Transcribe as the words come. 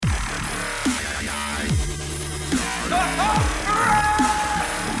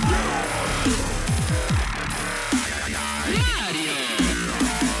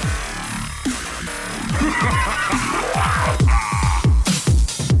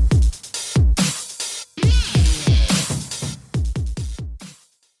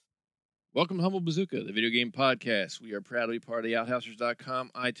Welcome to Humble Bazooka, the video game podcast. We are proud to be part of the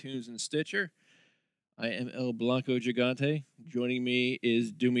Outhousers.com, iTunes, and Stitcher. I am El Blanco Gigante. Joining me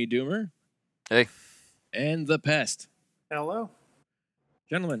is Doomy Doomer. Hey. And the Pest. Hello.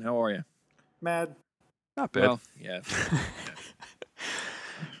 Gentlemen, how are you? Mad. Not bad. Well, yeah.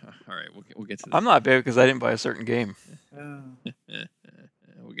 All right, we'll get to that. I'm not bad because I didn't buy a certain game.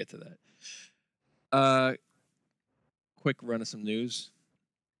 We'll get to that. Quick run of some news.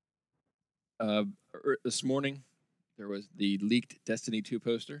 This morning, there was the leaked Destiny 2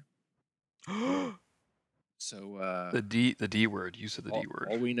 poster. So the D word. You said the D word.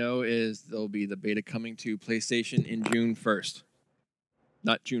 All we know is there'll be the beta coming to PlayStation in June 1st.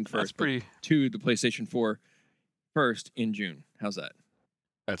 Not June 1st, That's pretty... but to the PlayStation 4 first in June. How's that?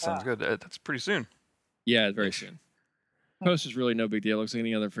 That sounds good. That's pretty soon. Yeah, very soon. Poster's really no big deal. Looks like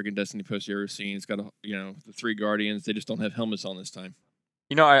any other freaking Destiny poster you've ever seen. It's got the 3 Guardians. They just don't have helmets on this time.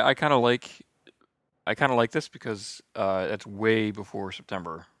 You know, I kind of like this because it's way before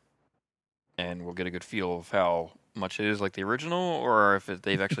September, and we'll get a good feel of how much it is like the original, or if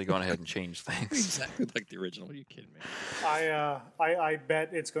they've actually gone ahead and changed things. Exactly like the original. What are you kidding me? I bet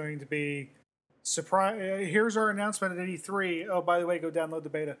it's going to be surprise. Here's our announcement at E3. Oh, by the way, go download the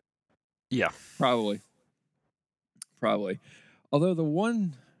beta. Yeah, probably. Although the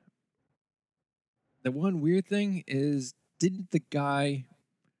one weird thing is, didn't the guy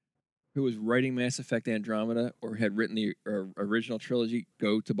who was writing Mass Effect Andromeda or had written the original trilogy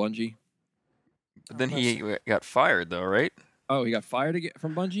go to Bungie? But then he got fired, though, right? Oh, he got fired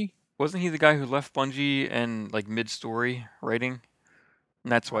from Bungie? Wasn't he the guy who left Bungie and like mid-story writing?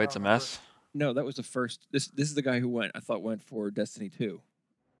 And that's why it's a mess. No, that was the first. This is the guy who went for Destiny 2.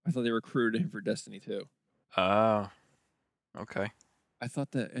 I thought they recruited him for Destiny 2. Oh, okay. I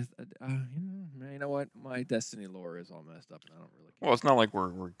thought that you know what? My Destiny lore is all messed up, and I don't really care. Well, it's not like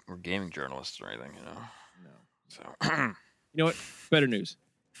we're gaming journalists or anything, you know. No. So you know what? Better news.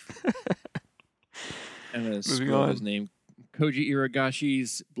 I'm gonna scroll his name. Koji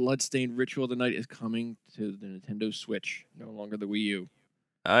Iragashi's Bloodstained Ritual of the Night is coming to the Nintendo Switch, no longer the Wii U.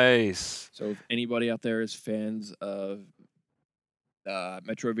 Nice. So if anybody out there is fans of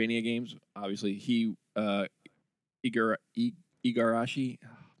Metroidvania games, obviously Igarashi. Oh,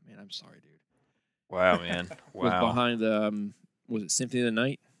 man, I'm sorry, dude. Wow, man. Wow. Was behind was it Symphony of the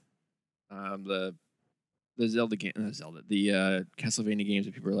Night? The Zelda game, the Castlevania games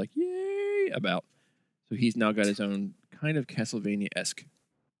that people are like, yay about. So he's now got his own kind of Castlevania-esque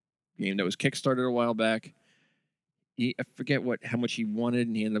game that was kickstarted a while back. I forget how much he wanted,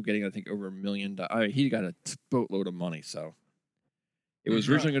 and he ended up getting, I think, over $1 million. He got a boatload of money, so it was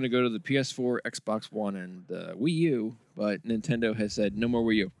originally going to go to the PS4, Xbox One, and the Wii U, but Nintendo has said no more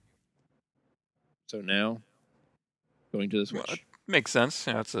Wii U. So now, going to the Switch. Well, makes sense.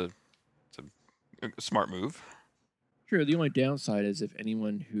 Yeah, it's a smart move. Sure. The only downside is if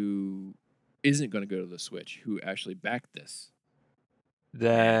anyone who isn't going to go to the Switch, who actually backed this,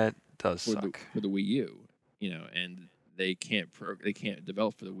 that does suck for the Wii U, and they can't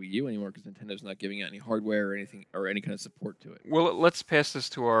develop for the Wii U anymore because Nintendo's not giving out any hardware or anything or any kind of support to it. Well, let's pass this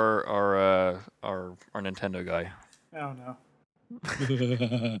to our Nintendo guy. Oh no.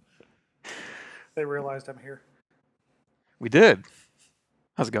 They realized I'm here. We did.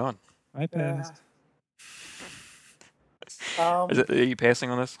 How's it going? I passed. Are you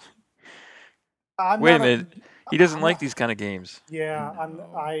passing on this? Wait a minute. He doesn't like these kind of games. Yeah,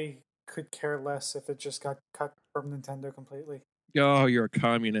 I could care less if it just got cut from Nintendo completely. Oh, you're a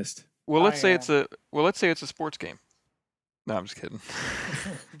communist. Well, let's say it's a sports game. No, I'm just kidding.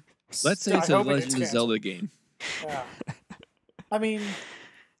 Let's say it's a Legend of Zelda game. Yeah. I mean,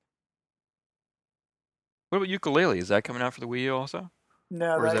 what about Ukulele? Is that coming out for the Wii U also?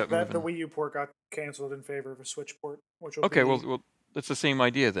 No, the Wii U port got canceled in favor of a Switch port. Well, that's the same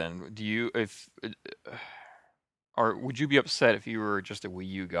idea then. Would you be upset if you were just a Wii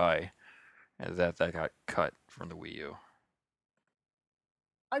U guy and that got cut from the Wii U?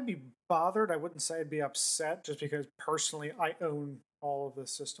 I'd be bothered. I wouldn't say I'd be upset just because personally I own all of the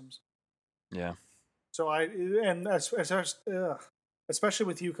systems. Yeah. So especially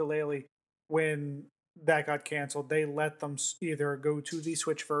with Ukulele, when that got canceled, they let them either go to the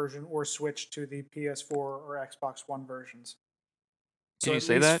Switch version or switch to the PS4 or Xbox One versions. Can you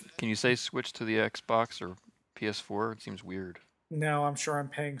say that? Can you say switch to the Xbox or PS4? It seems weird. No, I'm sure I'm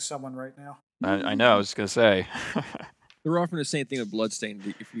paying someone right now. I know. I was going to say. They're offering the same thing with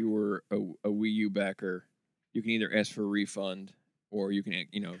Bloodstained. If you were a Wii U backer, you can either ask for a refund or you can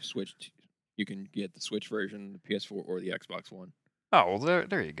switch. You can get the Switch version, the PS4, or the Xbox One. Oh, well,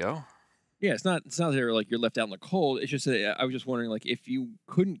 there you go. Yeah, it's not that like you're left out in the cold. It's just that I was just wondering, like, if you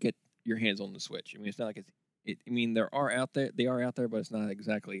couldn't get your hands on the Switch. I mean, it's not like it's. I mean, they are out there, but it's not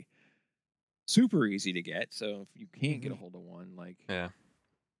exactly super easy to get. So if you can't get a hold of one, like, Yeah.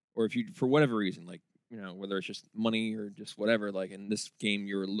 or if you for whatever reason, like, whether it's just money or just whatever, like in this game,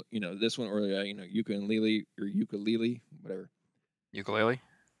 this one or ukulele, whatever. Ukulele.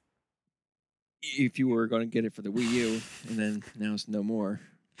 If you were going to get it for the Wii U, and then now it's no more,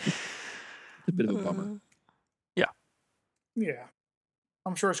 it's a bit of a bummer. Yeah.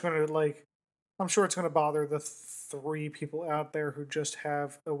 I'm sure it's going to I'm sure it's going to bother the 3 people out there who just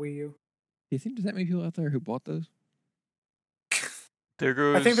have a Wii U. Do you think there's that many people out there who bought those? There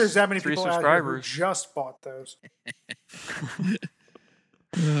goes. I think there's that many 3 people out here who subscribers. just bought those.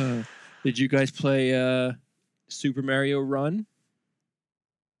 Did you guys play Super Mario Run?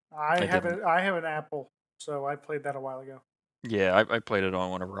 I have didn't. an Apple, so I played that a while ago. Yeah, I played it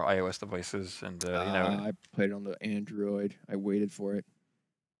on one of our iOS devices, and I played it on the Android. I waited for it.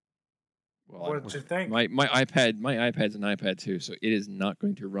 Well, What did you think? My iPad's an iPad too, so it is not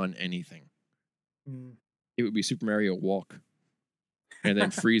going to run anything. Mm. It would be Super Mario Walk, and then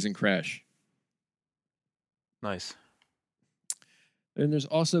freeze and crash. nice. And there's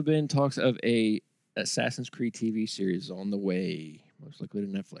also been talks of a Assassin's Creed TV series on the way, most likely to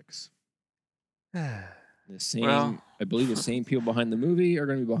Netflix. The same, Well- I believe, the same people behind the movie are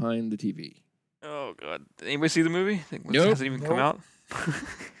going to be behind the TV. Oh god, did anybody see the movie? Nope. Has it even come out?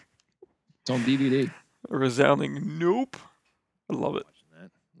 It's on DVD. A resounding nope. I love it. Watching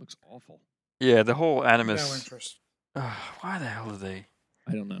that looks awful. Yeah, the whole No Animus. interest. Why the hell did they?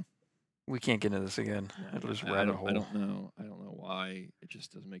 I don't know. We can't get into this again. It'll just rabbit hole. I don't know. I don't know why. It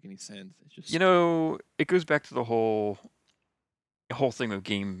just doesn't make any sense. It's just It goes back to the whole thing of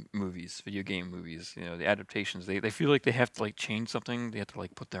video game movies. The adaptations. They feel like they have to like change something. They have to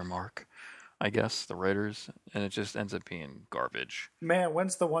like put their mark. I guess the writers, and it just ends up being garbage. Man,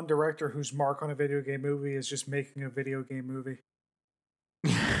 when's the one director whose mark on a video game movie is just making a video game movie?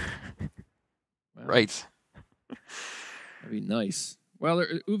 well, Right. That'd be nice. Well, there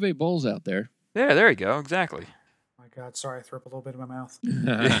are Uwe Boll's out there. Yeah, there you go. Exactly. My God, sorry, I threw up a little bit in my mouth.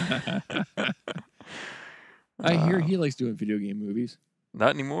 I hear he likes doing video game movies. Not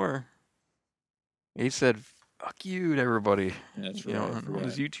anymore. He said "fuck you" to everybody. That's right. I On forgot.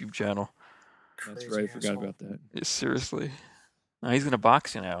 his YouTube channel. That's Crazy right. I forgot asshole. about that. Yeah, seriously. No, he's gonna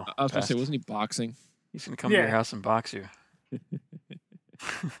box you now. I was going to say, Past- wasn't he boxing? He's gonna come to your Yeah. house and box you.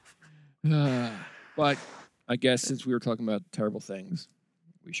 But I guess since we were talking about terrible things,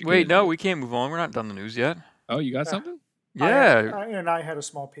 we should. Wait, no, we can't move on. We're not done the news yet. Oh, you got something? Yeah, And I had a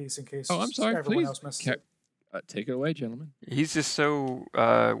small piece in case Oh, I'm sorry. everyone Please else missed ca- it. take it away, gentlemen. he's just so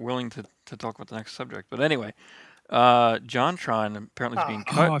willing to talk about the next subject. But anyway, JonTron apparently is being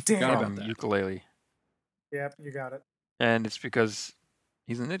Oh, cut I forgot damn. about from that. Ukulele, Yep, you got it. and it's because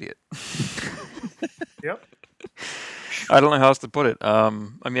he's an idiot. Yep. I don't know how else to put it. I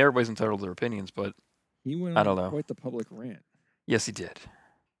mean, everybody's entitled to their opinions, but He went I on don't know. quite the public rant. yes, he did.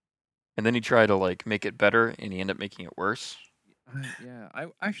 And then he tried to like make it better, and he ended up making it worse. Yeah, I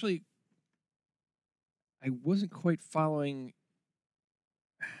actually I wasn't quite following.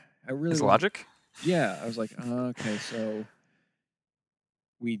 I really His wasn't- logic? Yeah, I was like, okay, so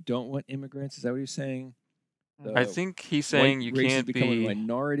we don't want immigrants. Is that what he's saying? I think he's saying white you race is can't becoming a be.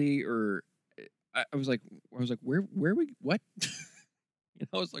 minority, or I was like, where we what?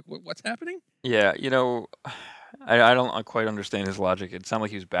 I was like, what's happening? Yeah, I don't quite understand his logic. It sounded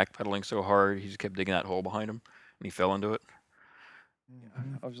like he was backpedaling so hard, he just kept digging that hole behind him, and he fell into it.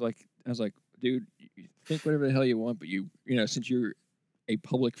 I was like, dude, you think whatever the hell you want, but since you're a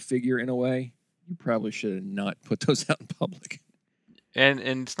public figure in a way, you probably should have not put those out in public. And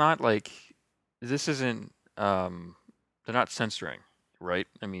it's not like this isn't. They're not censoring, right?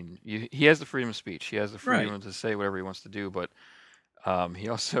 I mean, he has the freedom of speech. He has the freedom to say whatever he wants to do, but he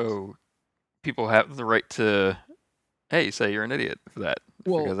also people have the right to, hey, say you're an idiot for that.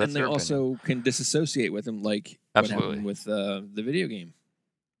 Well, because that's and they their also can disassociate with him, like Absolutely. what happened with the video game.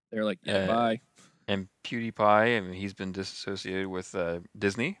 They're like, yeah, bye. And PewDiePie, I mean, he's been disassociated with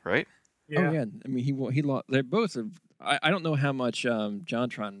Disney, right? Yeah. Oh yeah, I mean he lost. They're both. I don't know how much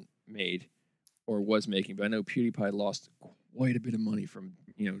JonTron made or was making, but I know PewDiePie lost quite a bit of money from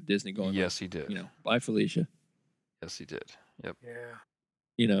Disney going. Yes, he did. Bye Felicia. Yes, he did. Yep.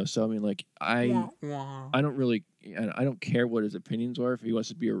 Yeah. So I mean, like I don't really, I don't care what his opinions are. If he wants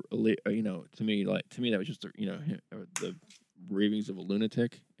to be to me that was just the ravings of a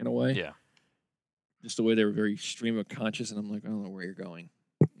lunatic in a way. Yeah. Just the way they were very stream of conscious, and I'm like, I don't know where you're going.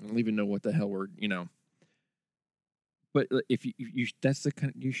 I don't even know what the hell we're. But if you that's the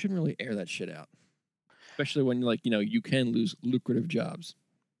you shouldn't really air that shit out, especially when you can lose lucrative jobs.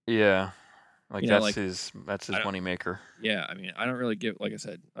 Yeah, like You know, that's like his money maker. yeah. I mean, I don't really give. Like I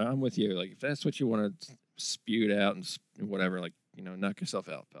said, I'm with you. Like if that's what you want to spew it out and whatever, like knock yourself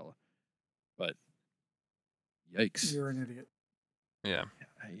out, fella. But yikes. You're an idiot. Yeah.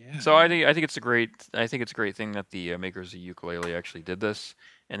 Yeah. So I think it's a great thing that the makers of ukulele actually did this,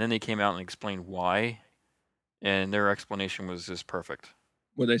 and then they came out and explained why, and their explanation was just perfect.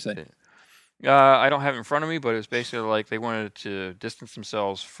 What they say? I don't have it in front of me, but it was basically like they wanted to distance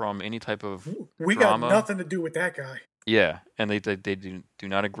themselves from any type of We drama. got nothing to do with that guy. Yeah, and they do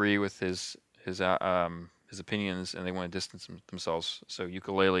not agree with his opinions, and they want to distance themselves so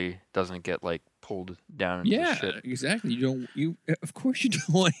ukulele doesn't get like pulled down into the Yeah, shit. exactly. You of course you don't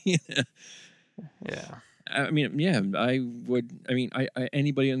want. Yeah. I mean, yeah, I would. I mean, I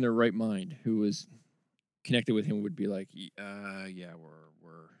anybody in their right mind who was connected with him would be like, yeah,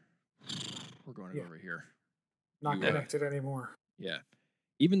 we're going to go Yeah. over here. Not You, connected anymore. Yeah,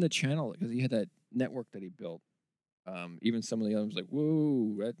 even the channel because he had that network that he built. Even some of the others like,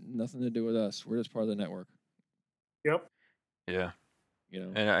 whoa, that nothing to do with us. We're just part of the network. Yep. Yeah. You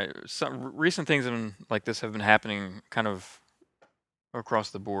know. And some recent things like this have been happening kind of across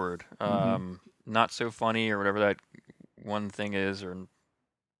the board. Not so funny or whatever that one thing is, or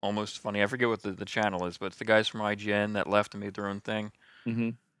almost funny. I forget what the channel is, but it's the guys from IGN that left and made their own thing.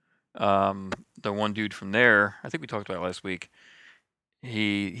 The one dude from there, I think we talked about it last week.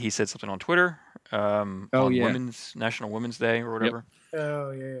 He said something on Twitter on National Women's Day or whatever. Yep.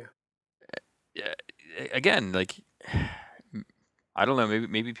 Oh yeah. Yeah. Again, like I don't know.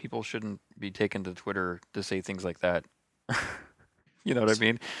 Maybe people shouldn't be taken to Twitter to say things like that. You know what I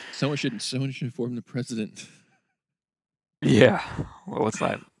mean? Someone should inform the president. Yeah. Well, let's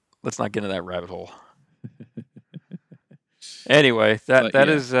not get into that rabbit hole. Anyway, that's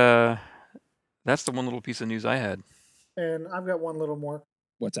the one little piece of news I had. And I've got one little more.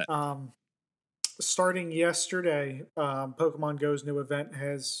 What's that? Starting yesterday, Pokemon Go's new event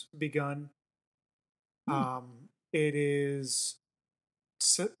has begun. It's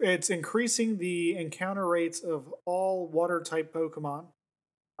increasing the encounter rates of all water type Pokemon.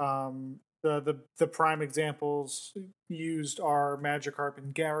 The prime examples used are Magikarp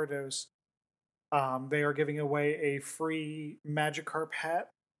and Gyarados. They are giving away a free Magikarp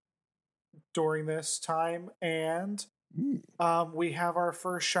hat during this time, and we have our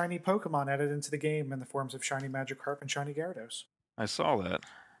first shiny Pokemon added into the game in the forms of shiny Magikarp and shiny Gyarados. I saw that.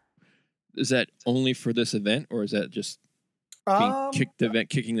 Is that only for this event, or is that just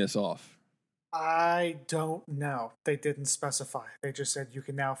kicking this off? I don't know. They didn't specify. They just said you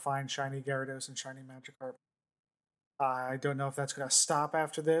can now find shiny Gyarados and shiny Magikarp. I don't know if that's going to stop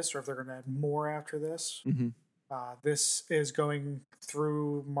after this or if they're going to add more after this. This is going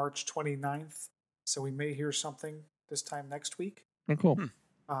through March 29th, so we may hear something this time next week. Oh, cool.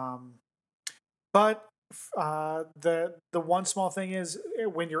 But the one small thing is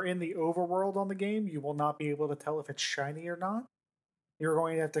when you're in the overworld on the game, you will not be able to tell if it's shiny or not. You're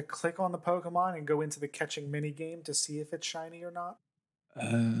going to have to click on the Pokemon and go into the catching mini game to see if it's shiny or not.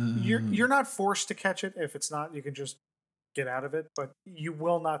 You're not forced to catch it. If it's not, you can just get out of it. But you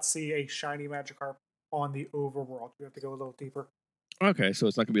will not see a shiny Magikarp on the overworld. You have to go a little deeper. Okay, so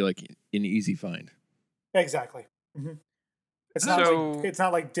it's not going to be like an easy find. Exactly. It's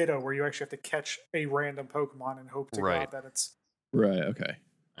not like Ditto where you actually have to catch a random Pokemon and hope to God that it's right. Okay.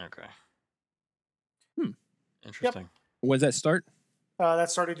 Interesting. Yep. When does that start?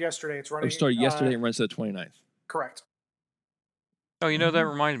 That started yesterday. It's running. It started yesterday and runs to the 29th. Correct. Oh, that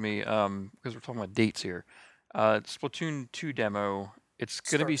reminded me, because we're talking about dates here. Splatoon 2 demo, it's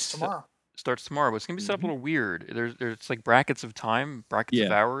going to be tomorrow. Starts tomorrow, but it's going to be set up a little weird. There's like brackets of time, brackets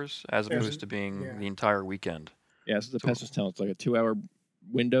of hours, as opposed to being the entire weekend. Yeah, so the pest was telling it's like a 2-hour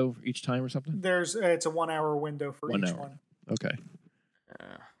window each time or something? It's a 1 hour window for each one. Okay.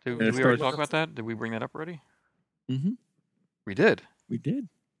 Did we already talk about that? Did we bring that up already? We did. We did.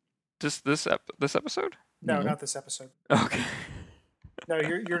 This episode? No, not this episode. Okay. No,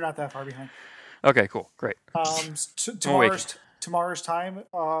 you're not that far behind. Okay, cool, great. Tomorrow's time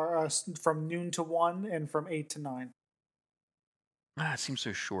are from noon to 1 and from 8 to 9. It seems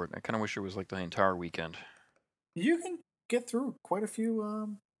so short. I kind of wish it was like the entire weekend. You can get through quite a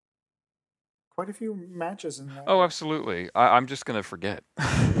few matches in that. Oh, absolutely. I'm just gonna forget.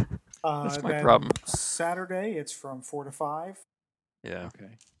 That's my problem. Saturday, it's from 4 to 5. Yeah.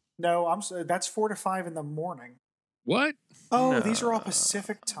 Okay. No, that's 4 to 5 in the morning. What? Oh, these are all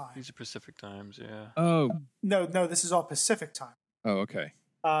Pacific time. These are Pacific times, yeah. Oh. No, this is all Pacific time. Oh, okay.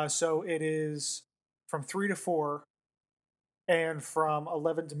 So it is from 3 to 4 and from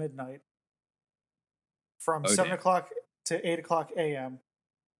 11 to midnight. From 7 o'clock to 8 o'clock a.m.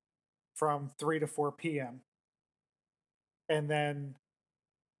 from 3 to 4 p.m. And then,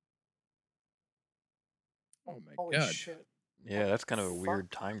 Oh my holy god. shit. Yeah, that's kind of a Fuck.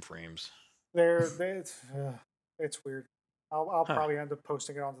 weird time frames. It's weird. I'll Huh. probably end up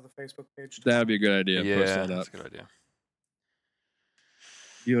posting it onto the Facebook page. That'd be a good idea. Yeah, Post that that's up. a good idea.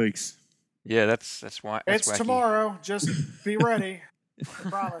 Yikes. Yeah, that's why that's It's wacky. tomorrow. Just be ready. I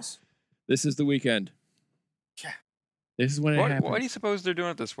promise. This is the weekend. Yeah. This is when it happens. Why do you suppose they're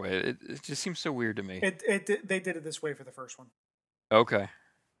doing it this way? It just seems so weird to me. They did it this way for the first one. Okay.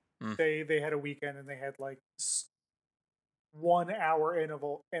 They had a weekend and they had like 1 hour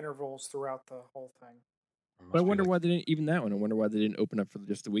intervals throughout the whole thing. But I wonder why they didn't even that one. I wonder why they didn't open up for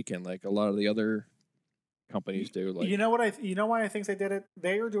just the weekend like a lot of the other companies do. Like you know why I think they did it?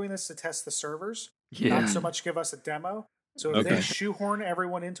 They are doing this to test the servers, Yeah. not so much give us a demo. So if they shoehorn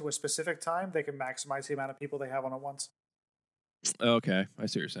everyone into a specific time, they can maximize the amount of people they have on at once. Okay, I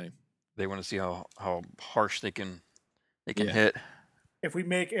see what you're saying. They want to see how harsh they can hit. If we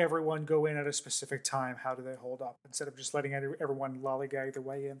make everyone go in at a specific time, how do they hold up? Instead of just letting everyone lollygag their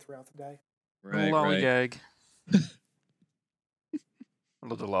way in throughout the day. Right, Lollygag. I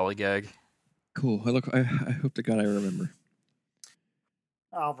love the lollygag. Cool. I hope to God I remember.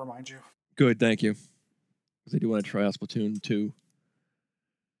 I'll remind you. Good, thank you. Because I do want to try out Splatoon 2.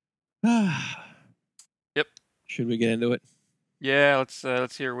 Yep. Should we get into it? Yeah,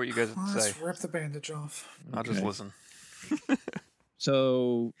 let's hear what you guys have to say. Let's rip the bandage off. I'll just listen.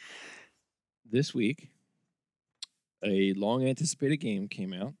 So, this week, a long-anticipated game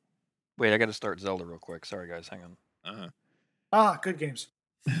came out. Wait, I got to start Zelda real quick. Sorry, guys. Hang on. Good games.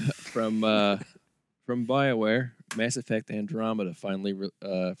 from BioWare, Mass Effect Andromeda finally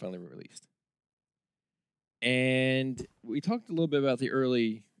released. And we talked a little bit about the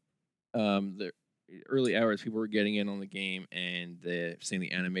early hours people were getting in on the game, and saying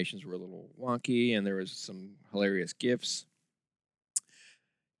the animations were a little wonky, and there was some hilarious GIFs.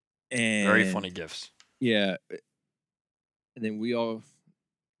 And Very funny GIFs. Yeah. And then we all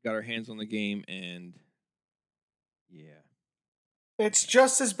got our hands on the game, and yeah. It's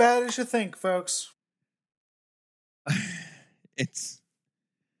just as bad as you think, folks. It's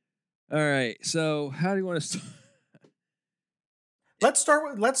all right. So, how do you want to start?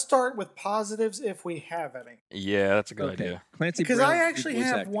 Let's start with positives if we have any. Yeah, that's a good idea. Clancy Because Brown, I actually voice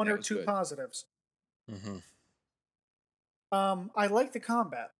have acting, one that or was two good. positives. Mm-hmm. I like the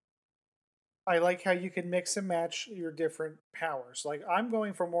combat. I like how you can mix and match your different powers. Like I'm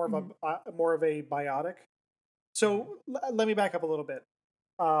going for more of a biotic. So let me back up a little bit.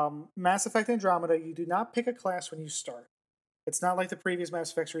 Mass Effect Andromeda, you do not pick a class when you start. It's not like the previous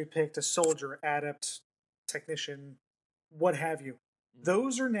Mass Effects where you picked a soldier, adept, technician, what have you.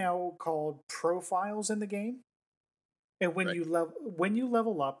 Those are now called profiles in the game. And when you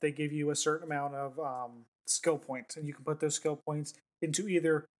level up, they give you a certain amount of skill points, and you can put those skill points into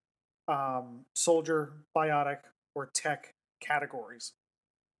either soldier, biotic, or tech categories.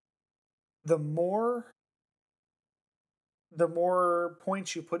 The more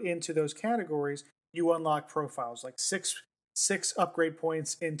points you put into those categories, you unlock profiles. Like six upgrade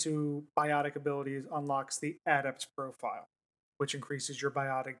points into biotic abilities unlocks the adept profile, which increases your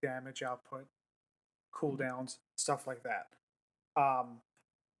biotic damage output, cooldowns, stuff like that.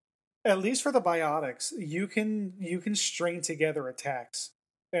 At least for the biotics, you can string together attacks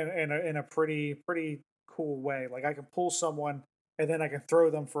in a pretty cool way. Like I can pull someone and then I can throw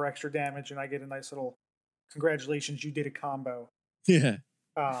them for extra damage, and I get a nice little congratulations, you did a combo. Yeah.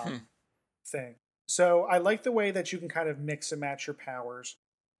 Thing. So I like the way that you can kind of mix and match your powers,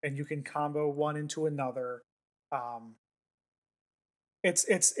 and you can combo one into another.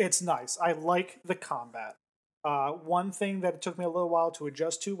 It's nice. I like the combat. One thing that it took me a little while to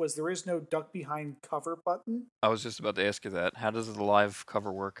adjust to was there is no duck behind cover button. I was just about to ask you that. How does the live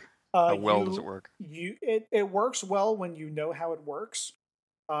cover work? How well does it work? It works well when you know how it works.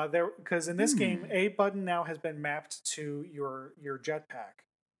 Because in this game, A button now has been mapped to your jetpack.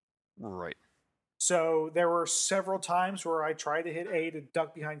 Right. So there were several times where I tried to hit A to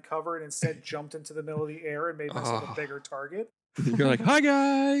duck behind cover and instead jumped into the middle of the air and made myself a bigger target. You're like, hi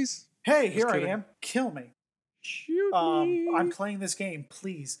guys. Hey, here I am. Kill me. Shoot me. I'm playing this game,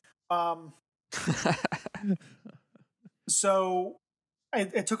 please. So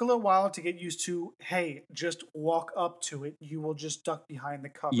it took a little while to get used to, hey, just walk up to it. You will just duck behind the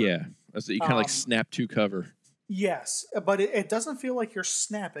cover. Yeah. So you kind of like snap to cover. Yes, but it doesn't feel like you're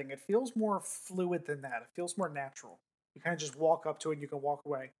snapping. It feels more fluid than that. It feels more natural. You kind of just walk up to it and you can walk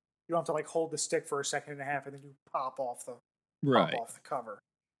away. You don't have to like hold the stick for a second and a half and then you pop off the cover.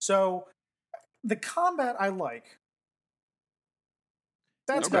 So the combat I like.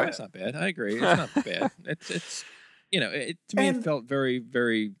 That's Okay. about It's it. not bad. I agree. It's not bad. It's to me it And- felt very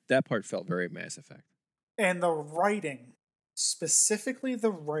that part felt very Mass Effect. And the writing, specifically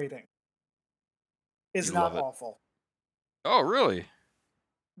the writing, is You not love it. awful. Oh, really?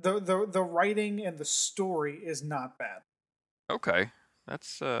 The writing and the story is not bad Okay. That's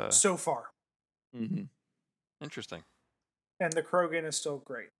so far. Mm-hmm. interesting. And the Krogan is still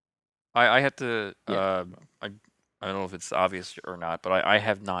great. I had to. Yeah. I don't know if it's obvious or not, but I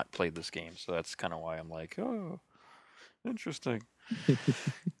have not played this game, so that's kind of why I'm like, oh, interesting.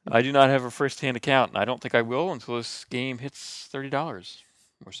 I do not have a first-hand account, and I don't think I will until this game hits $30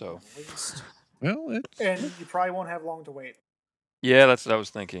 or so. At least. Well, And you probably won't have long to wait. Yeah, that's what I was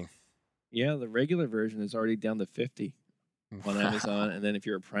thinking. yeah, the regular version is already down to 50 on Amazon, and then if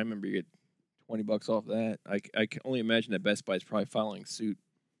you're a Prime member, you get $20 off that. I can only imagine that Best Buy is probably following suit.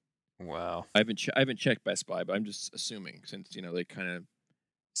 Wow. I haven't checked Best Buy, but I'm just assuming since they kind of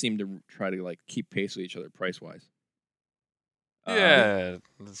seem to try to like keep pace with each other price wise. Yeah,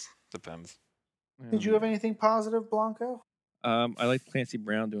 this depends. Did you have anything positive, Blanco? I like Clancy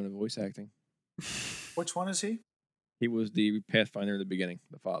Brown doing the voice acting. Which one is he? He was the Pathfinder in the beginning,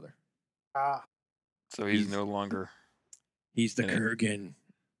 the father. Ah, So he's He's- no longer. He's the In it. Kurgan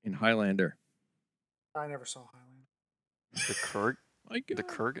in Highlander. I never saw Highlander. The Kurg. My The God.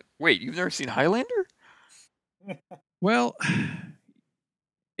 Kurg. Wait, you've never seen Highlander? Well,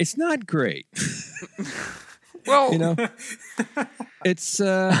 it's not great. Well, You know, it's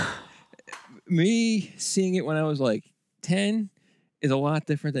me seeing it when I was like 10 is a lot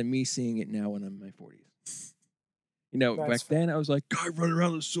different than me seeing it now when I'm in my 40s. That's Back fair. then I was like, guy running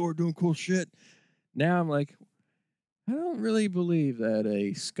around with a sword doing cool shit. Now I'm like, I don't really believe that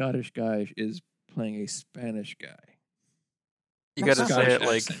a Scottish guy is playing a Spanish guy. you That's gotta not say Scottish it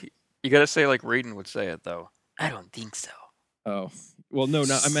like accent. you gotta say it like Raiden would say it though. I don't think so. Oh, well, no,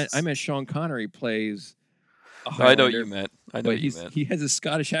 I meant Sean Connery plays a No, I know what Highlander, you meant. I know but what you meant. he has a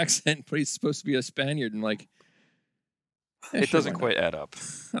Scottish accent, but he's supposed to be a Spaniard, and like, It sure, doesn't why quite not? add up.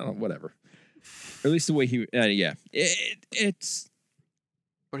 I don't know, whatever. Or at least the way he, yeah, it's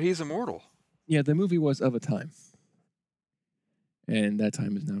But he's immortal. yeah. The movie was of a time, and that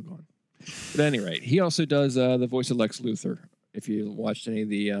time is now gone. But at any rate, he also does the voice of Lex Luthor. If you watched any of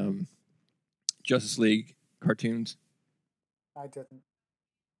the Justice League cartoons, I didn't.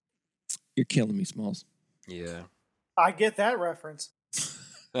 you're killing me, Smalls. Yeah. I get that reference.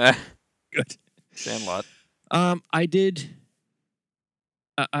 Good. Sandlot. I did.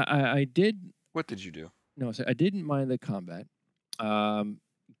 I did. What did you do? No, so I didn't mind the combat. Plain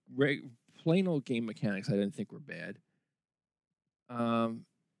old game mechanics I didn't think were bad.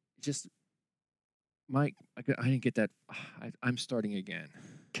 Just Mike, I didn't get that. I'm starting again.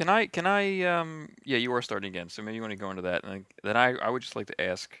 Can I yeah, you are starting again, so maybe you want to go into that, and then I would just like to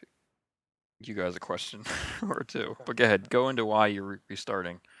ask you guys a question or two. But go ahead, go into why you're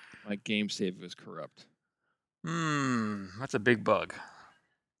restarting. My game save was corrupt. That's a big bug.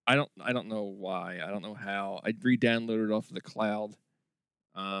 I don't know why. I don't know how. I re-downloaded it off of the cloud.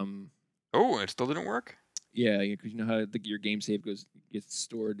 Oh, it still didn't work? Yeah, because you know how your game save gets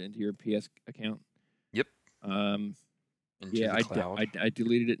stored into your PS account. Yep. Um, Into yeah, the cloud. I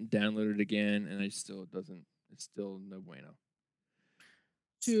deleted it and downloaded it again, and it still doesn't. It's still no bueno.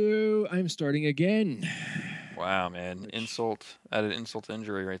 So I'm starting again. Wow, man. Which Added insult to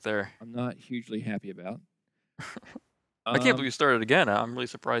injury right there. I'm not hugely happy about. I can't believe you started again. I'm really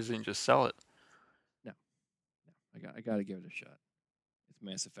surprised you didn't just sell it. No, I got to give it a shot. It's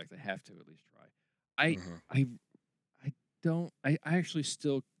Mass Effect. I have to at least try. I Mhm. I don't. I actually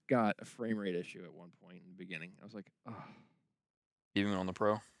still got a frame rate issue at one point in the beginning. I was like, oh. Even on the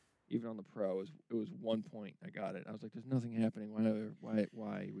Pro? Even on the Pro, it was 1 point. I got it. I was like, there's nothing happening. Why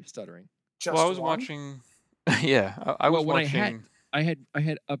are we stuttering? Just Well, I was one? watching. Yeah, I was When watching. I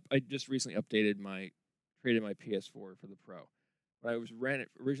just recently created my PS4 for the Pro. When I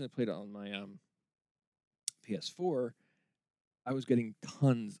originally played it on my PS4, I was getting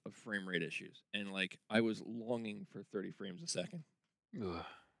tons of frame rate issues, and like I was longing for 30 frames a second. Ugh.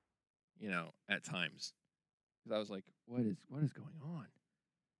 At times, because I was like, what is going on?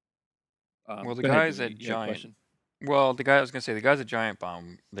 Well, the go ahead, guys Jimmy. at You had a Giant. question? Well, I was gonna say the guys at Giant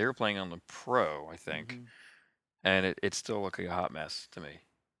Bomb, they were playing on the Pro, I think, Mhm. and it still looked like a hot mess to me.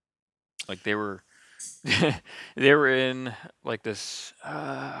 Like they were, they were in like this.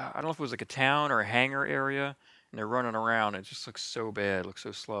 I don't know if it was like a town or a hangar area, and they're running around. It just looks so bad. It looks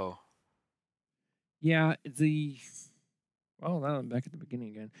so slow. Yeah, well, now I'm back at the beginning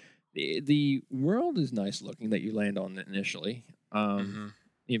again. The world is nice looking that you land on initially. Mm-hmm.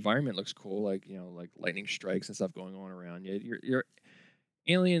 The environment looks cool, like like lightning strikes and stuff going on around you. You're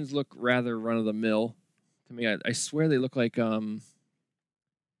aliens look rather run of the mill to me. I swear they look like Do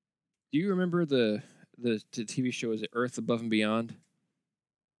you remember the TV show? Is it Earth Above and Beyond?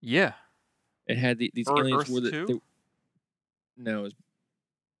 Yeah. It had these aliens Earth were they, 2? no, it was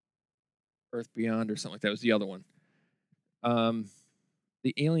Earth Beyond or something like that. It was the other one. Um,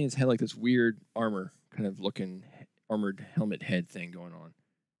 the aliens had like this weird armor kind of looking armored helmet head thing going on.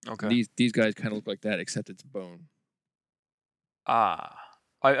 Okay. And these guys kind of look like that, except it's bone. Ah.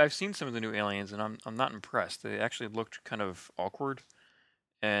 I've seen some of the new aliens, and I'm not impressed. They actually looked kind of awkward,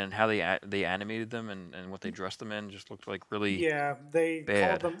 and how they animated them and what they dressed them in just looked like really Yeah,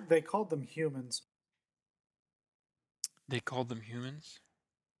 bad. they called them humans. They called them humans?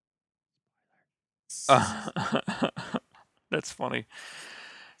 That's funny.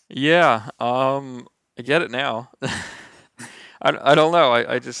 Yeah, I get it now. I don't know.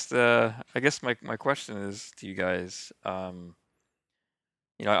 I just I guess my question is to you guys.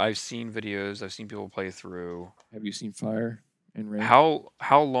 I've seen videos. I've seen people play through. Have you seen Fire and Rain?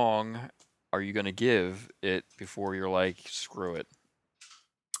 How long are you gonna give it before you're like, screw it?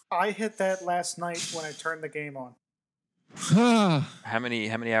 I hit that last night when I turned the game on. How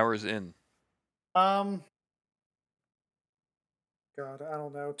many hours in? Um, God, I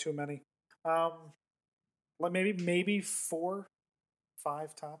don't know, too many. Like maybe 4,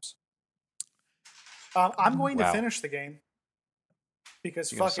 5 tops. I'm going to Wow. finish the game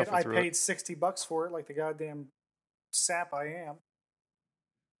because You're gonna fuck it, suffer I through it? paid $60 for it, like the goddamn sap I am.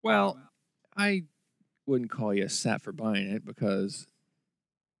 Well, I wouldn't call you a sap for buying it because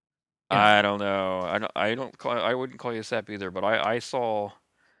I don't know. I wouldn't call you a sap either, but I saw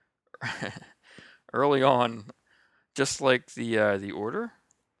early on, just like the order.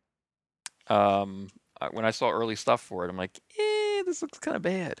 When I saw early stuff for it, I'm like, this looks kind of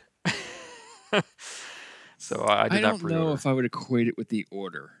bad. So I I did not don't know pre-order. if I would equate it with the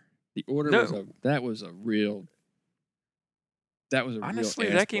order. The order was No, a real honestly,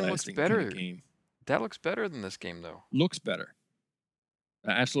 ass that game looks blasting kind of better. game. That looks better than this game, though. Looks better.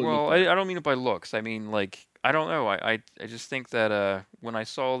 Absolutely look Well, I better. don't mean it by looks. I mean, like, I don't know. I just think that when I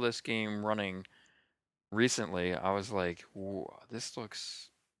saw this game running recently, I was like, "Whoa, this looks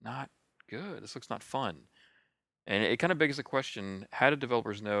not good. This looks not fun." And it kind of begs the question: how do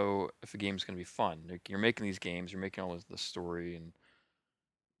developers know if a game's going to be fun? Like, you're making these games, you're making all the story and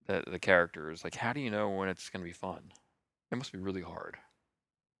the characters. Like, how do you know when it's going to be fun? It must be really hard.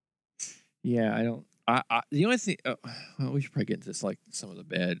 Yeah, I don't. The only thing. Well, we should probably get into this, like some of the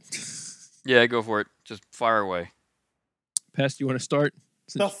bad. Yeah, go for it. Just fire away. Pest, you want to start?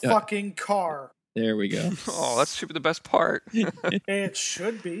 The fucking car. There we go. Oh, that should be the best part. It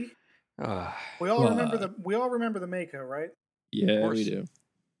should be. Ah, We all remember Fuck. the Mako, right? Yeah, course. we do.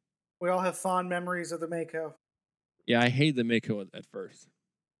 We all have fond memories of the Mako. Yeah, I hated the Mako at first,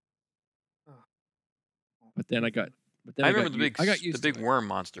 Oh. but then I got. But then I I remember got. I got the used big to it. worm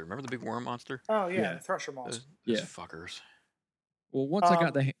monster. Remember the big worm monster? Oh yeah, Yeah. the Thresher Moss. Those Yeah. fuckers. Well, once I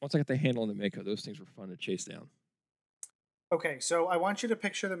got the handle on the Mako, those things were fun to chase down. Okay, so I want you to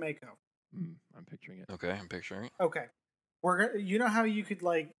picture the Mako. I'm picturing it. Okay, I'm picturing it. Okay. You know how you could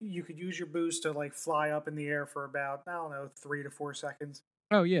use your boost to like fly up in the air for about, I don't know, 3 to 4 seconds.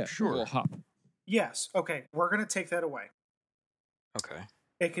 Oh yeah, Sure. A little hop. Yes. Okay, we're gonna take that away. Okay.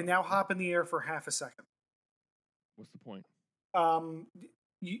 It can now hop in the air for half a second. What's the point? All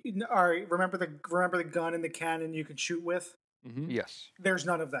right. Remember the gun and the cannon you can shoot with? Mm-hmm. Yes. There's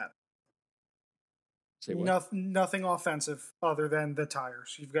none of that. Say what? Nothing offensive other than the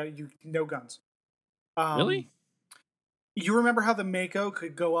tires. You've got no guns. Really? You remember how the Mako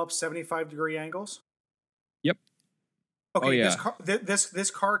could go up 75-degree angles? Yep. Okay, Oh, yeah.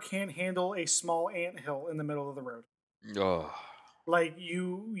 this car can't handle a small anthill in the middle of the road. Oh. Like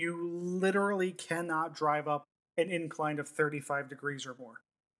you literally cannot drive up an incline of 35 degrees or more.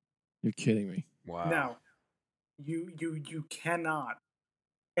 You're kidding me. Wow. No, you cannot.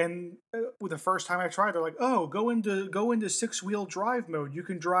 And the first time I tried, they're like, "Oh, go into 6-wheel drive mode. You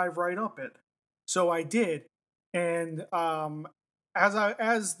can drive right up it." So I did, and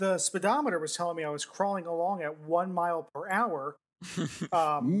as the speedometer was telling me I was crawling along at 1 mile per hour,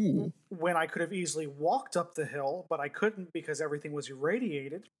 Ooh. when I could have easily walked up the hill, but I couldn't because everything was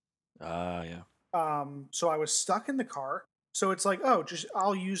irradiated. Yeah. So I was stuck in the car. So it's like, oh,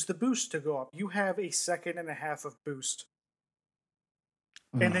 I'll use the boost to go up. You have a second and a half of boost.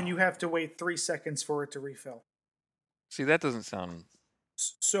 And then you have to wait 3 seconds for it to refill. See, that doesn't sound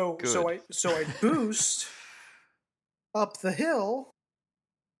So good. I boost up the hill,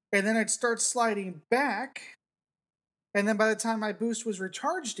 and then I'd start sliding back, and then by the time my boost was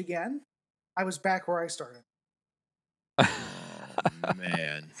recharged again, I was back where I started. Oh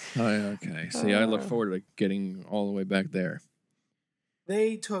man. Okay. See, I look forward to getting all the way back there.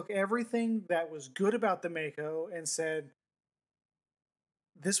 They took everything that was good about the Mako and said,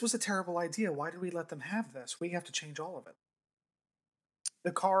 this was a terrible idea. Why did we let them have this? We have to change all of it.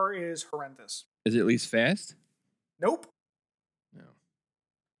 The car is horrendous. Is it at least fast? Nope. No.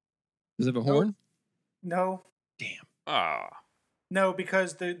 Does it have a horn? No. Damn. No,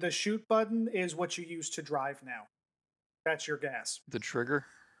 because the shoot button is what you use to drive now. That's your gas. The trigger?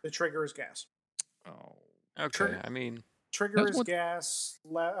 The trigger is gas. Oh. Okay, I mean... Trigger is gas.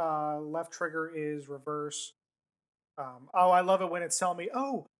 Left trigger is reverse. I love it when it's telling me,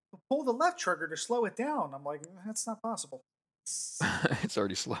 oh, pull the left trigger to slow it down. I'm like, that's not possible. It's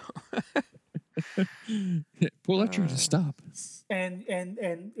already slow. Pull that trigger to stop. And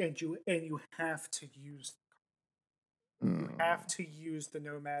you have to use the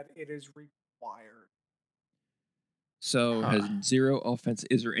Nomad. It is required. So has zero offense.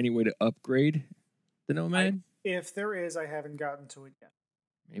 Is there any way to upgrade the Nomad? If there is, I haven't gotten to it yet.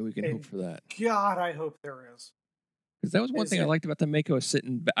 Maybe we can hope for that. God, I hope there is. Because that was one thing I liked about the Mako.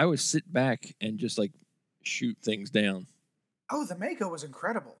 I would sit back and just like shoot things down. Oh, the Mako was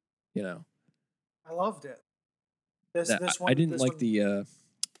incredible. You know, I loved it. I didn't like the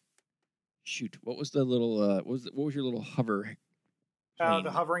shoot. What was the little? What was your little hover?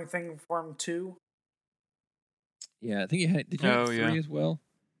 The hovering thing from 2. Yeah, I think you had. Did you have 3 as well?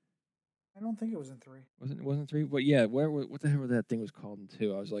 I don't think it was in 3. Wasn't 3? But yeah, what the hell was that thing was called in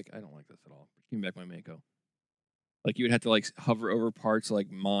 2? I was like, I don't like this at all. Give me back my Mako. Like you would have to like hover over parts like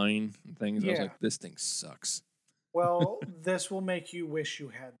mine and things. I was like, this thing sucks. Well, this will make you wish you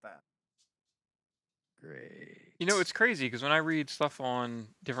had that. Great. You know, it's crazy because when I read stuff on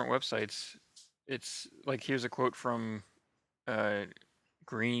different websites, it's like here's a quote from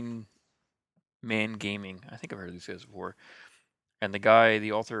Green Man Gaming. I think I've heard these guys before. And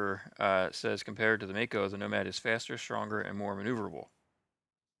the author says, compared to the Mako, the Nomad is faster, stronger, and more maneuverable.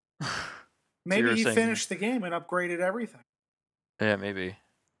 Maybe he finished the game and upgraded everything. Yeah, maybe.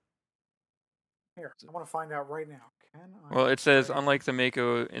 Here, I want to find out right now. Well, it says, unlike the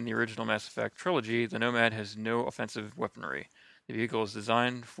Mako in the original Mass Effect trilogy, the Nomad has no offensive weaponry. The vehicle is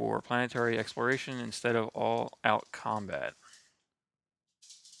designed for planetary exploration instead of all-out combat.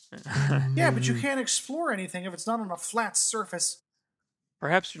 Yeah, but you can't explore anything if it's not on a flat surface.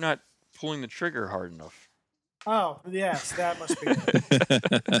 Perhaps you're not pulling the trigger hard enough. Oh, yes, that must be it.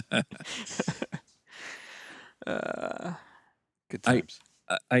 Good times.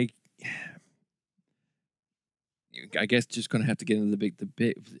 I guess just going to have to get into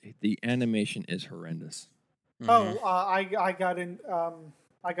the animation is horrendous. Mm-hmm. I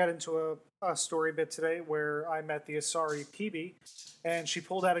got into a story bit today where I met the Asari PB, and she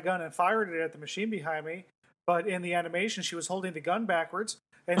pulled out a gun and fired it at the machine behind me. But in the animation, she was holding the gun backwards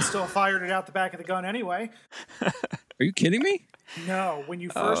and still fired it out the back of the gun anyway. Are you kidding me? No, when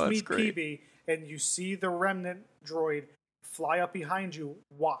you first meet PB and you see the remnant droid fly up behind you,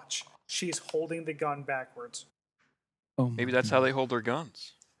 watch. She's holding the gun backwards. Oh, maybe that's how they hold their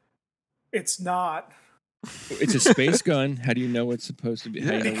guns. It's not. It's a space gun. How do you know it's supposed to be?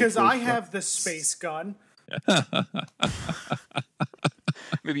 Because I have the space gun.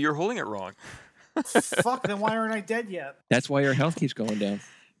 Maybe you're holding it wrong. Fuck, then why aren't I dead yet? That's why your health keeps going down.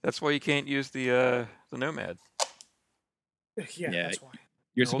 That's why you can't use the Nomad. Yeah, that's why.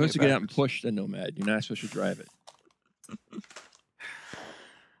 You're supposed to get out and push the Nomad. You're not supposed to drive it.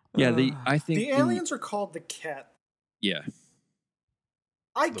 I think the aliens are called the Ket. Yeah.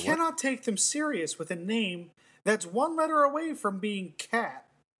 I cannot take them serious with a name that's one letter away from being cat.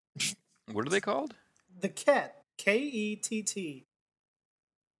 What are they called? The Ket. Kett.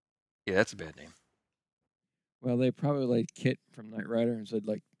 Yeah, that's a bad name. Well, they probably like Kit from Knight Rider and said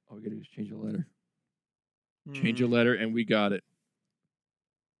like, all we gotta do is change a letter. Change a letter and we got it.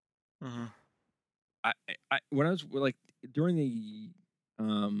 Mm-hmm. I when I was like during the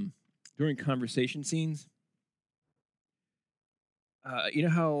during conversation scenes, you know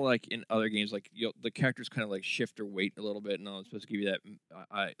how like in other games, like the characters kind of like shift their weight a little bit, and it's supposed to give you that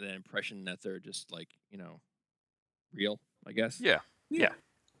that impression that they're just like real, I guess. Yeah.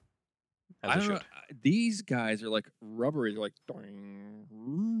 As I don't know. These guys are like rubbery. They're like,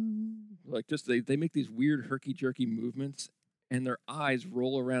 like just they make these weird herky jerky movements, and their eyes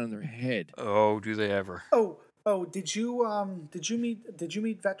roll around in their head. Oh, do they ever? Oh, did you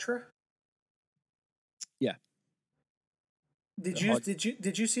meet Vetra? Yeah.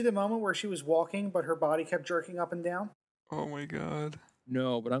 Did you see the moment where she was walking, but her body kept jerking up and down? Oh my god.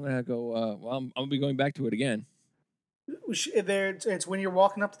 No, but I'm gonna go. Well, I'm gonna be going back to it again. It's when you're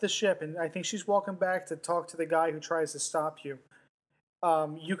walking up to the ship, and I think she's walking back to talk to the guy who tries to stop you.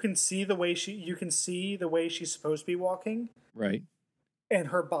 You can see the way she's supposed to be walking, Right. and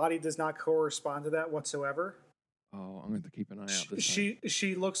her body does not correspond to that whatsoever. Oh, I'm going to keep an eye out this time.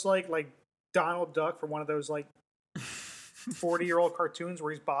 She looks like Donald Duck from one of those like 40-year-old cartoons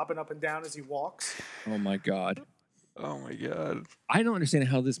where he's bobbing up and down as he walks. Oh my God. Oh my god. I don't understand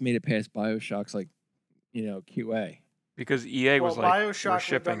how this made it past BioShock's QA. Because EA was Well, like, Bioshock we're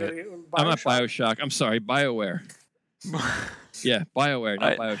shipping lived it. under the- I'm not Bioshock. BioShock. I'm sorry, BioWare. Yeah, BioWare,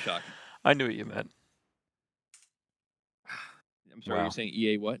 not BioShock. I knew what you meant. I'm sorry, Wow. you're saying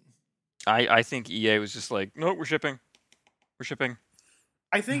EA what? I think EA was just like, nope, we're shipping. We're shipping.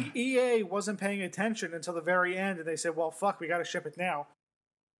 I think EA wasn't paying attention until the very end, and they said, "Well, fuck, we got to ship it now."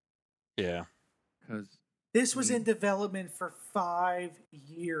 Yeah. Because This was in development for 5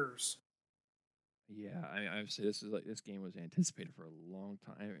 years. yeah, I would say this game was anticipated for a long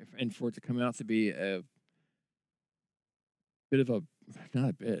time, and for it to come out to be a bit of a not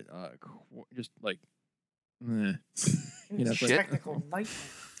a bit, just like, eh. It's it's a like, technical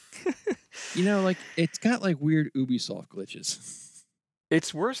nightmare. like it's got like weird Ubisoft glitches.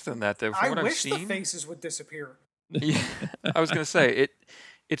 It's worse than that, though. From I what I've wish the seen, faces would disappear. yeah, I was gonna say it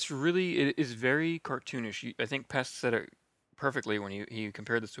is very cartoonish. I think Pest said it perfectly when he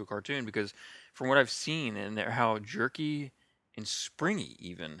compared this to a cartoon because from what I've seen and how jerky and springy,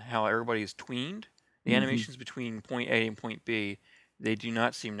 even how everybody is tweened, the Mhm. animations between point A and point B, they do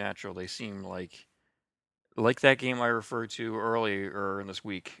not seem natural. They seem like that game I referred to earlier in this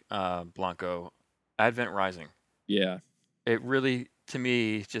week, Blanco, Advent Rising. Yeah, It really, to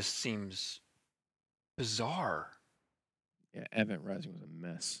me, just seems bizarre. yeah. Event Rising was a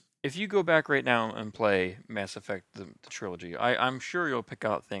mess. If you go back right now and play Mass Effect, the trilogy, I'm sure you'll pick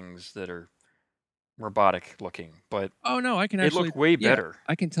out things that are robotic looking, but Oh no, I can it actually looked way yeah, better.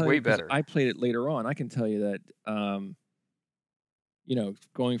 I can tell Way you because better. I played it later on. I can tell you that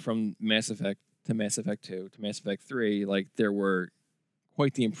going from Mass Effect to Mass Effect 2 to Mass Effect 3, like there were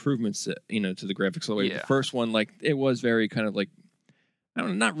quite the improvements, to the graphics. The way the Yeah. first one, like it was very kind of like, I don't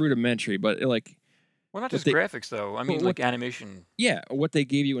know, not rudimentary, but like Well, not what just they, graphics, though. I mean, what, like animation. yeah, what they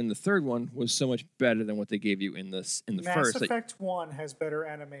gave you in the third one was so much better than what they gave you in the Mass first. Like, Effect 1 has better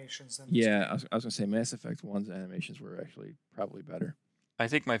animations than this yeah, game. I was gonna say Mass Effect 1's animations were actually probably better. I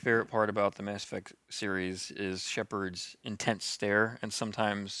think my favorite part about the Mass Effect series is Shepard's intense stare, and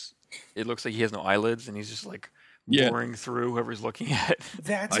sometimes it looks like he has no eyelids, and he's just like Yeah. boring through whoever's looking at.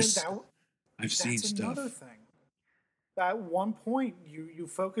 I've seen That's stuff. another thing. At one point, you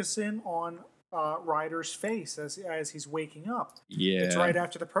focus in on Ryder's face as he's waking up. Yeah, It's right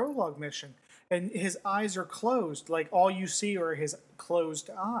after the prologue mission, and his eyes are closed. Like all you see are his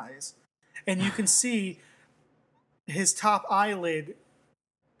closed eyes, and you can see his top eyelid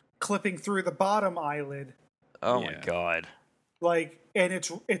clipping through the bottom eyelid. Oh my Yeah. god. And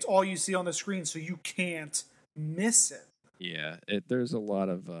it's all you see on the screen, so you can't miss it. Yeah, there's a lot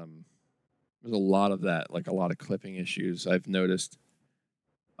of that, like a lot of clipping issues I've noticed.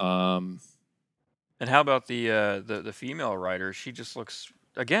 And how about the female writer? She just looks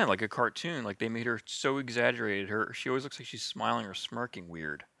again like a cartoon. Like they made her so exaggerated. She always looks like she's smiling or smirking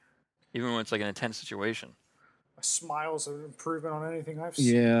weird, even when it's like an intense situation. A smile's an improvement on anything I've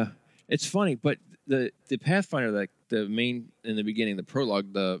seen. Yeah, it's funny, but the Pathfinder, like the main in the beginning, the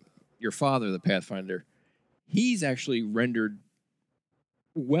prologue, your father, the Pathfinder, he's actually rendered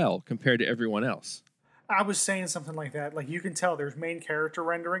well compared to everyone else. I was saying something like that. Like you can tell there's main character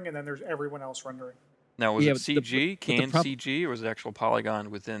rendering and then there's everyone else rendering. Now, was Yeah, it but the- CG, but the canned prob- CG, or was it actual polygon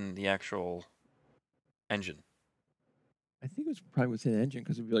within the actual engine? I think it was probably within the engine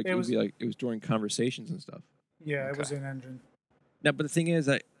because it would was- be like it was during conversations and stuff. Yeah, it Okay. was in engine. Now, but the thing is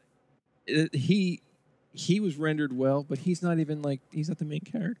that he was rendered well, but he's not even like he's not the main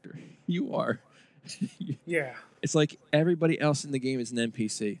character. You are. Yeah. It's like everybody else in the game is an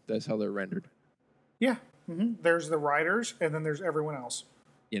NPC. That's how they're rendered. Yeah. There's the writers and then there's everyone else.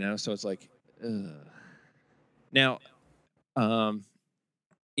 So it's like, now,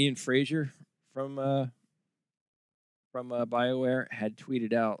 Ian Frazier from BioWare had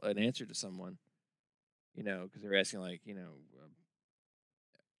tweeted out an answer to someone, because they were asking like, You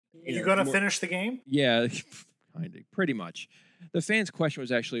gonna more- finish the game? yeah, kind of, pretty much. The fan's question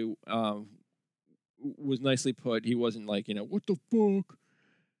was actually was nicely put. He wasn't like, what the fuck,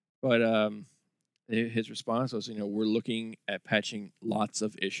 but his response was, we're looking at patching lots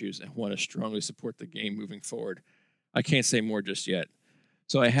of issues and want to strongly support the game moving forward. I can't say more just yet.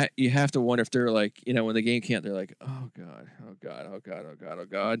 So you have to wonder if they're like, when the game can't, they're like, oh god, oh god, oh god, oh god, oh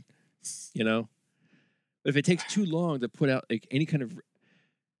god, But if it takes too long to put out like any kind of,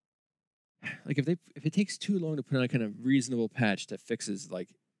 like if it takes too long to put on a kind of reasonable patch that fixes like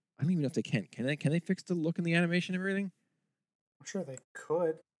I don't even know if they can. Can they fix the look and the animation and everything? I'm sure they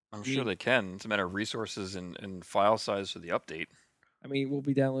could. I'm I sure mean, they can. It's a matter of resources and file size for the update. we'll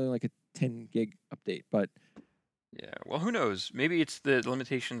be downloading like a 10 gig update, but Yeah. Well, who knows? Maybe it's the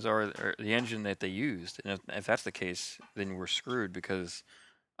limitations are the engine that they used, and if that's the case, then we're screwed because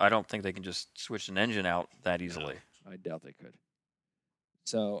I don't think they can just switch an engine out that easily. I doubt they could.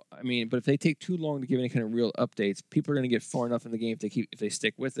 So but if they take too long to give any kind of real updates, people are going to get far enough in the game if they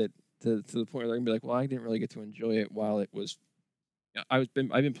stick with it to the point where they're going to be like, well, I didn't really get to enjoy it while it was. I've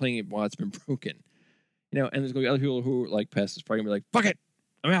been playing it while it's been broken, and there's going to be other people who like past this probably going to be like, fuck it,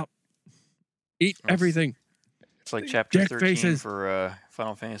 I'm out, eat Well, everything. It's like chapter Jack 13 faces. for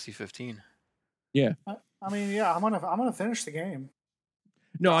Final Fantasy 15. Yeah. Yeah, I'm gonna finish the game.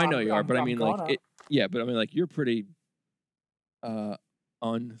 No, I know you are, I'm but gonna. but like you're pretty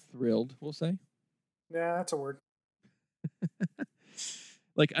unthrilled, we'll say. Yeah, that's a word.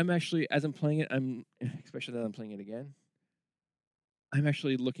 Like I'm actually, as I'm playing it, especially that I'm playing it again. I'm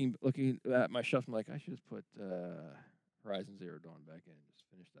actually looking at my shelf. I'm like, I should just put Horizon Zero Dawn back in, just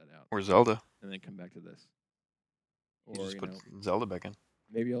finish that out, Or Zelda. and then come back to this. You Or just put Zelda back in.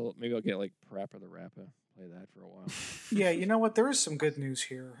 maybe I'll get like Parappa the Rappa, play that for a while. Yeah, you know what? There is some good news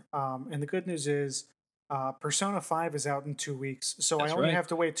here, and the good news is Persona 5 is out in 2 weeks, so That's I only right. have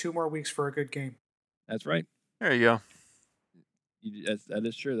to wait 2 more weeks for a good game. That's right. There you go. That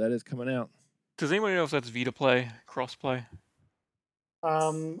is true. That is coming out. Does anybody know if that's Vita Play, cross play?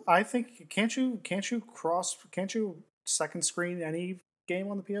 I think can't you second screen any game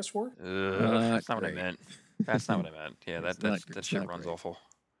on the PS4? That's not what I great. meant. That's not what I meant. Yeah, It's that shit runs great. awful.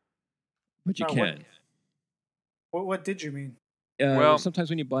 But you can. What did you mean? Well, sometimes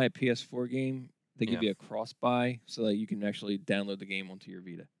when you buy a PS4 game, they give Yeah. you a cross buy so that you can actually download the game onto your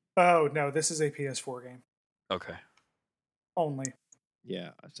Vita. Oh no, this is a PS4 game Okay. only.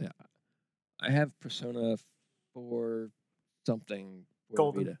 Yeah, I have Persona 4 something for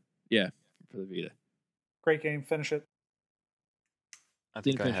Golden. the Vita. Yeah, for the Vita. Great game. Finish it. I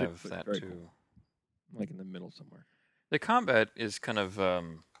think I finish it, have but that very too. cool. Like in the middle somewhere. The combat is kind of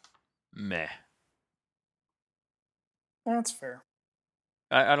meh. That's fair.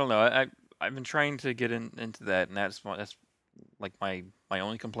 I don't know. I've been trying to get into that, and that's like my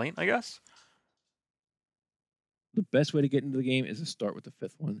only complaint, I guess. The best way to get into the game is to start with the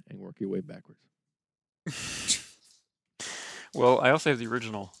 5th one and work your way backwards. Well, I also have the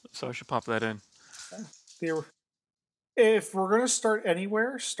original, so I should pop that in. If we're gonna start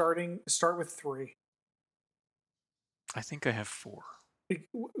anywhere, start with 3. I think I have 4.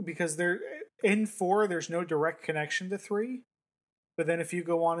 Because in 4 there's no direct connection to 3, but then if you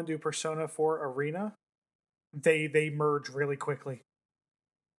go on and do Persona 4 Arena, they merge really quickly.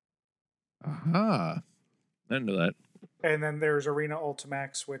 Aha. I didn't know that. And then there's Arena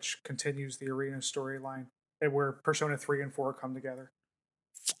Ultimax, which continues the Arena storyline, and where Persona 3 and 4 come together.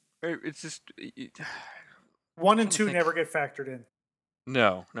 It's just 1 and 2 never get factored in.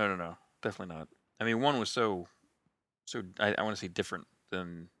 No, definitely not. I mean, 1 was so I want to say different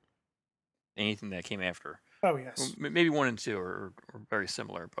than anything that came after. Oh yes, well, maybe 1 and 2 are very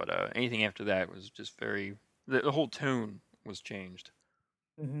similar, but anything after that was just very. The whole tone was changed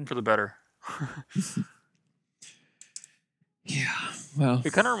for the better. Yeah, well,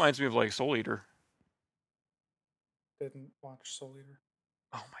 it kind of reminds me of like Soul Eater. Didn't watch Soul Eater.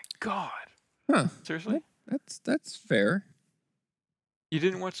 Oh my god! Huh? Seriously? That's fair. You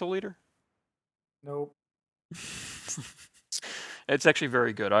didn't watch Soul Eater? Nope. It's actually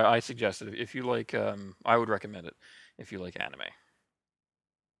very good. I suggest it if you like. I would recommend it if you like anime.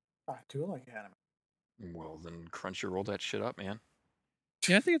 I do like anime. Well, then Crunchyroll that shit up, man.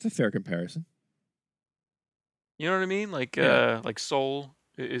 Yeah, I think it's a fair comparison. You know what I mean? Like, like Soul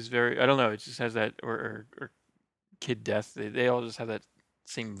is very. I don't know. It just has that, or Kid Death. They all just have that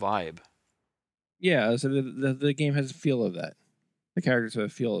same vibe. Yeah, so the game has a feel of that. The characters have a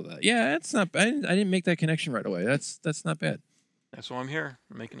feel of that. Yeah, that's not. I didn't make that connection right away. That's not bad. That's why I'm here.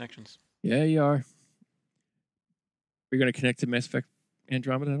 Make connections. Yeah, you are. Are you going to connect to Mass Effect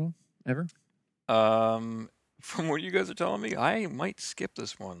Andromeda at all? Ever? From what you guys are telling me, I might skip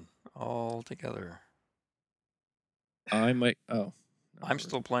this one altogether. I might. Oh, no, I'm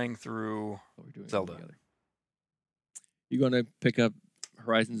still playing through Zelda. You going to pick up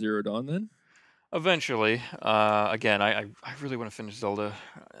Horizon Zero Dawn then? Eventually. Again, I really want to finish Zelda,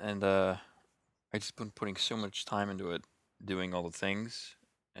 and I just been putting so much time into it, doing all the things,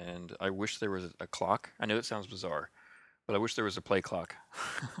 and I wish there was a clock. I know it sounds bizarre, but I wish there was a play clock.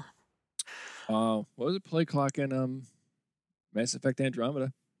 What was it? Play clock in Mass Effect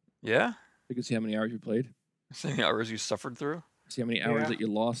Andromeda. Yeah? You can see how many hours you played. See how many hours you suffered through, See how many hours Yeah. that you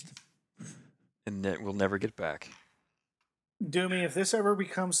lost. and that we'll never get back. Doomy, if this ever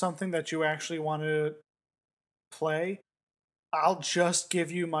becomes something that you actually want to play, I'll just give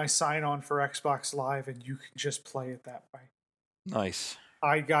you my sign on for Xbox Live and you can just play it that way. Nice.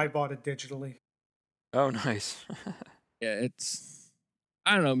 I bought it digitally. Oh, nice. Yeah, it's.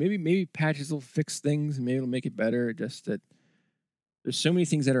 I don't know. Maybe patches will fix things. Maybe it'll make it better. Just that there's so many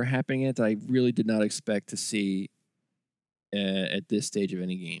things that are happening that I really did not expect to see at this stage of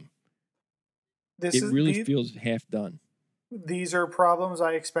any game. This It is really feels half done. these are problems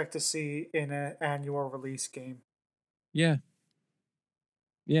I expect to see in an annual release game. Yeah.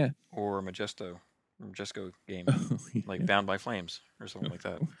 Yeah. Or Majesco game, Oh, like yeah. Bound by Flames or something like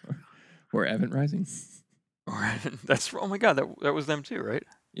that. Or Event Rising. Or that's oh my god, that was them too, right?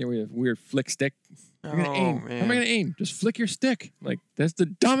 Yeah, we have weird flick stick. You're gonna Oh aim. How am I man, gonna aim? Just flick your stick. Like that's the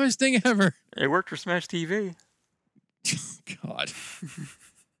dumbest thing ever. it worked for Smash TV. God.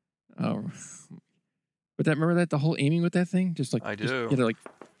 Oh. But remember that the whole aiming with that thing, just like I just, do. you know, like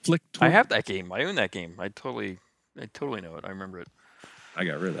flick. I Toward... have that game. I own that game. I totally know it. I remember it. I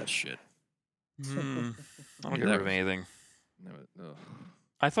got rid of that shit. I don't Yeah, get that rid of was- anything. Ugh.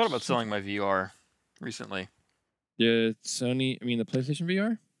 I thought about selling my VR recently. The Sony, I mean the PlayStation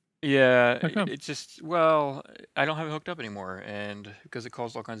VR. Yeah, How come? it's just well, I don't have it hooked up anymore, and because it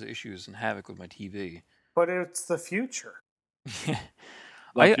caused all kinds of issues and havoc with my TV. But it's the future.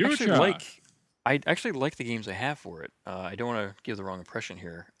 I future. actually like the games I have for it. I don't want to give the wrong impression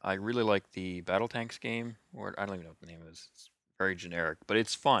here. I really like the Battle Tanks game, or I don't even know what the name is. It's very generic, but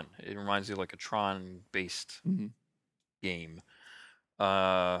it's fun. It reminds me of like a Tron-based Mm-hmm. game.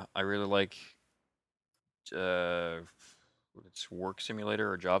 I really like uh, it's Work Simulator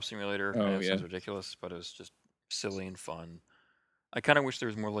or Job Simulator. I know Oh it yeah. sounds ridiculous, but it was just silly and fun. I kind of wish there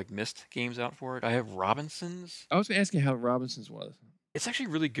was more like Myst games out for it. I have Robinsons. I was gonna ask you how Robinson's was. It's actually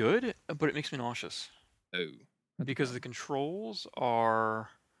really good, but it makes me nauseous Oh. That's a because the bummer. controls are.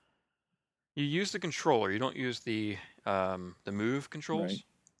 You use the controller. You don't use the move controls. Right.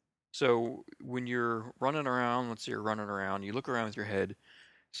 So when you're running around, let's say you're running around, you look around with your head.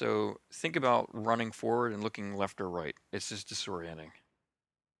 So think about running forward and looking left or right. It's just disorienting.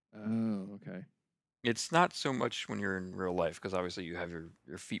 Oh, okay. It's not so much when you're in real life because obviously you have your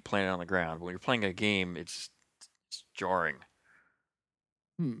feet planted on the ground. But when you're playing a game, it's jarring.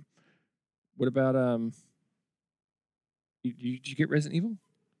 Hmm. What about did you get Resident Evil?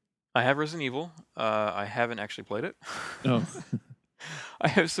 I have Resident Evil. I haven't actually played it. Oh. I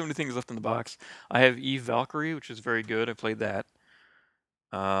have so many things left in the box. I have Eve Valkyrie, which is very good. I played that.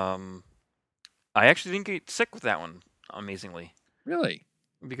 I actually didn't get sick with that one, amazingly, Really?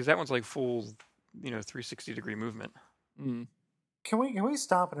 because that one's like full, 360-degree movement. Mm. Can we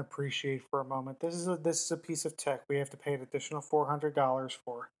stop and appreciate for a moment? This is a piece of tech we have to pay an additional $400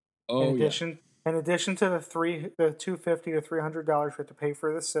 for. Oh in yeah. addition to the $250 to $300 we have to pay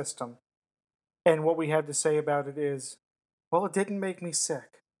for the system. And what we have to say about it is, well, it didn't make me sick.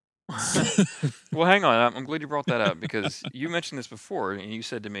 Well, hang on. I'm glad you brought that up because you mentioned this before, and you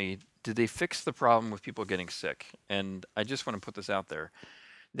said to me, "Did they fix the problem with people getting sick?" And I just want to put this out there.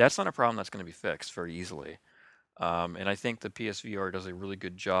 That's not a problem that's going to be fixed very easily. And I think the PSVR does a really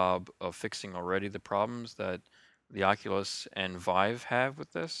good job of fixing already the problems that the Oculus and Vive have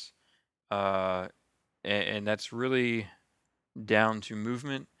with this. Uh, and that's really down to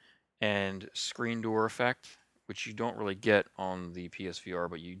movement and screen door effect, which you don't really get on the PSVR,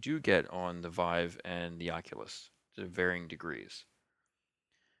 but you do get on the Vive and the Oculus to varying degrees.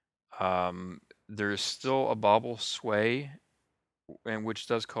 There's still a bobble sway, and which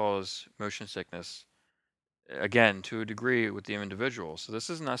does cause motion sickness, again, to a degree with the individual. So this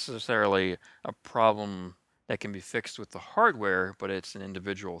isn't necessarily a problem that can be fixed with the hardware, but it's an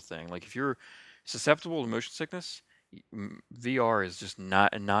individual thing. Like if you're susceptible to motion sickness, VR is just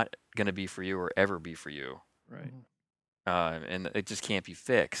not going to be for you or ever be for you, Right. and it just can't be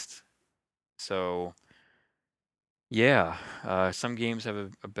fixed. So yeah, some games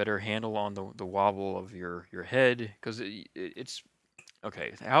have a better handle on the wobble of your head because it's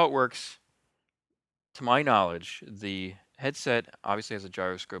okay. How it works, to my knowledge, the headset obviously has a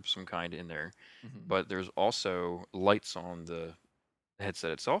gyroscope of some kind in there, Mm-hmm. but there's also lights on the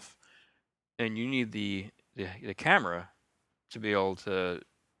headset itself, and you need the camera to be able to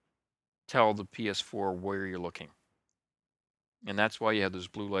tell the PS4 where you're looking. And that's why you have those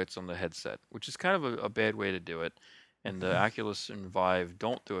blue lights on the headset, which is kind of a bad way to do it. And the Oculus and Vive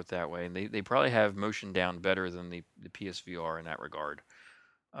don't do it that way, and they probably have motion down better than the PSVR in that regard.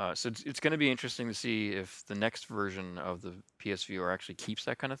 So it's going to be interesting to see if the next version of the PSVR actually keeps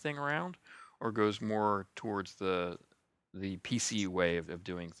that kind of thing around, or goes more towards the PC way of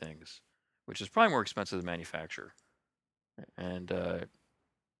doing things, which is probably more expensive to manufacture. And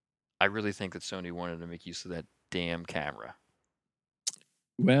I really think that Sony wanted to make use of that damn camera.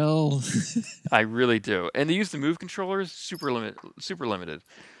 Well, I really do. And they use the Move controllers super limited.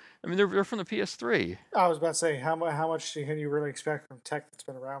 I mean, they're from the PS3. I was about to say, how much can you really expect from tech that's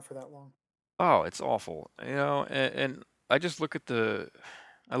been around for that long? Oh, it's awful. And I just look at the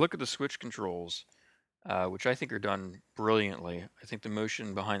Switch controls, which I think are done brilliantly. I think the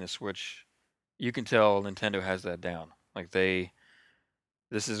motion behind the Switch, you can tell Nintendo has that down. Like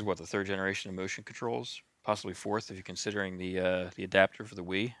this is what, the third generation of motion controls, possibly fourth if you're considering the adapter for the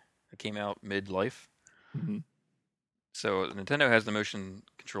Wii that came out mid-life. mhm. So Nintendo has the motion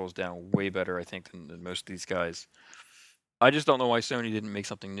controls down way better, I think, than most of these guys. I just don't know why Sony didn't make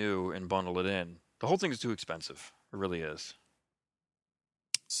something new and bundle it in. The whole thing is too expensive. It really is.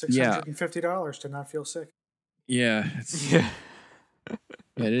 Yeah, $650 to not feel sick. yeah, Yeah.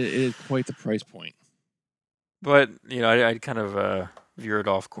 it is quite the price point. But, I kind of veered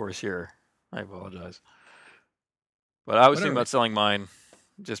off course here. I apologize. But I was thinking Whatever. about selling mine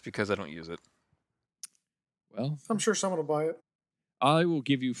just because I don't use it. Well, I'm sure someone will buy it. I will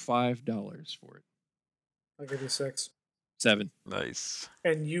give you $5 for it. I'll give you 6. 7. Nice.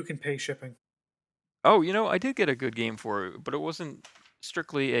 And you can pay shipping. Oh, I did get a good game for it, but it wasn't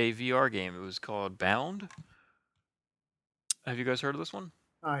strictly a VR game. It was called Bound. Have you guys heard of this one?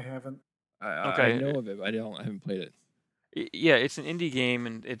 I haven't. I Okay. know of it, but I haven't played it. Yeah, it's an indie game,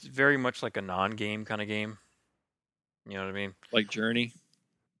 and it's very much like a non-game kind of game. You know what I mean? Like Journey.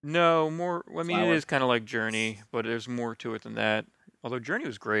 No, more. I mean, it Flower. is kind of like Journey, but there's more to it than that. Although Journey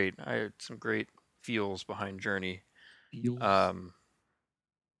was great, I had some great feels behind Journey. Feels. So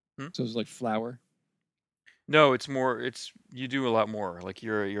it's like Flower. No, it's more. It's you do a lot more. Like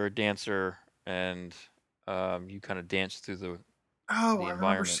you're a dancer, and you kind of dance through the Oh, I remember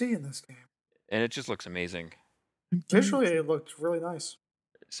environment, seeing this game. and it just looks amazing. Visually, it looked really nice.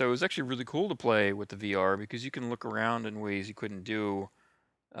 So it was actually really cool to play with the VR because you can look around in ways you couldn't do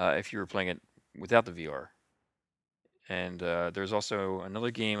if you were playing it without the VR. And there's also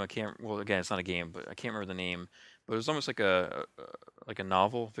another game I can't. Well, again, it's not a game, but I can't remember the name. But it was almost like a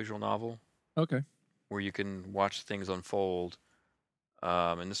novel, visual novel, Okay. where you can watch things unfold.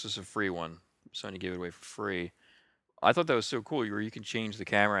 And this was a free one. Sony gave it away for free. I thought that was so cool, where you can change the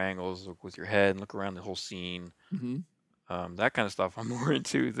camera angles, look with your head, and look around the whole scene. Mm-hmm. That kind of stuff I'm more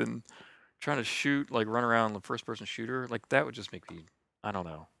into than trying to shoot, like run around the first-person shooter. Like that would just make me. I don't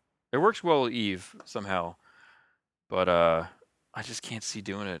know. It works well with Eve somehow, but I just can't see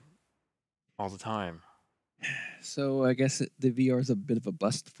doing it all the time. So I guess the VR is a bit of a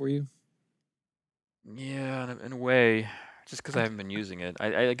bust for you. Yeah, in a way, just because I haven't been using it.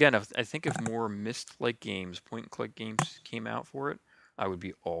 Again, I think if more Myst-like games, point-and-click games came out for it, I would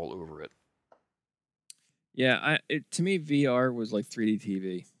be all over it. Yeah, to me VR was like 3D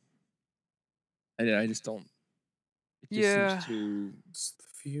TV. I just don't. It just seems too. It's the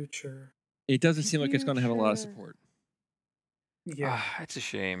future. It doesn't seem like it's going to have a lot of support. Yeah. It's a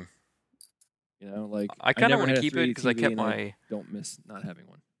shame. Like I kind of never want had to a keep it 3D because I TV kept and I my. don't miss not having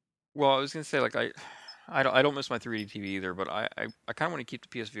one. Well, I was gonna say like I don't miss my 3D TV either, but I kind of want to keep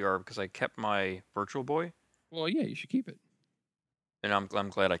the PSVR because I kept my Virtual Boy, Well, yeah, you should keep it. and I'm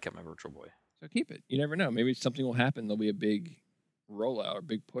glad I kept my Virtual Boy. So keep it. You never know. Maybe something will happen. There'll be a big rollout or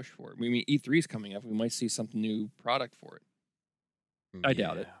big push for it. I mean, E3 is coming up. We might see some new product for it. I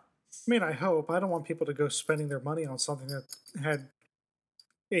doubt it. I mean, I hope. I don't want people to go spending their money on something that had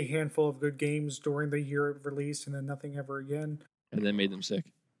a handful of good games during the year it released and then nothing ever again. And then made them sick.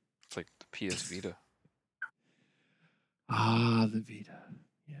 It's like the PS Vita. Ah, the Vita.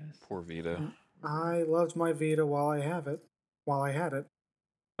 Yes. Poor Vita. I loved my Vita while I had it.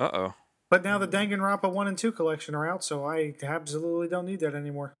 Uh-oh. But now the Danganronpa 1 and 2 collection are out, so I absolutely don't need that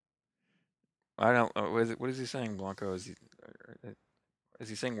anymore. I don't. What is he saying, Blanco? Is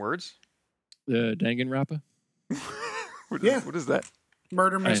he saying words? The Danganronpa? What is that?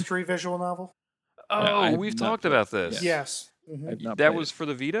 Murder mystery visual novel. Oh, we've talked about this. Yes. Mm-hmm. I've not That played was it. for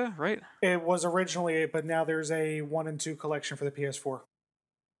the Vita, right? It was originally, but now there's a 1 and 2 collection for the PS4.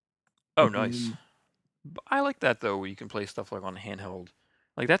 Oh, nice. I like that though, where you can play stuff like on handheld.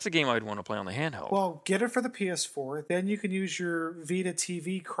 Like that's a game I'd want to play on the handheld. Well, get it for the PS4, then you can use your Vita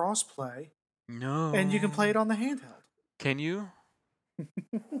TV crossplay. No. And you can play it on the handheld. Can you?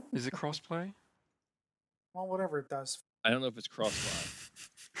 Is it crossplay? Well, whatever it does. I don't know if it's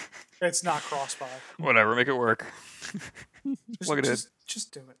cross-buy. It's not crossbuy. Whatever, make it work. Plug it in.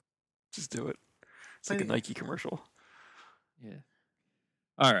 Just do it. Just do it. It's like a Nike commercial. Yeah.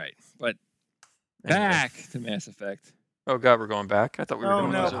 All right, but Anyway. Back to Mass Effect. Oh God, we're going back. I thought we were Oh,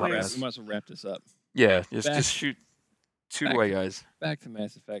 going no, to We please. might as well wrap this up. Yeah, Back- just shoot back away, to- guys. Back to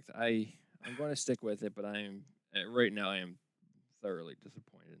Mass Effect. I'm going to stick with it, but right now I am thoroughly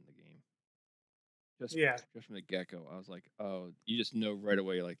disappointed in the game. Just from the get go, I was like, oh, you just know right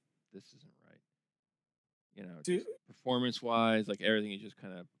away, like this isn't right. You know, Do- just performance wise, like everything is just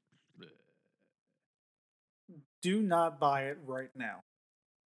kind of. Do not buy it right now.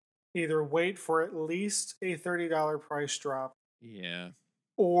 Either wait for at least a $30 price drop Yeah.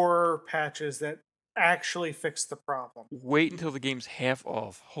 or patches that actually fix the problem. Wait until the game's half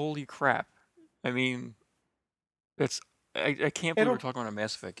off. Holy crap! I mean, that's I can't believe we're It'll- talking about a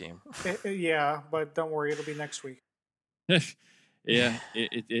Mass Effect game. Yeah, but don't worry, it'll be next week. Yeah.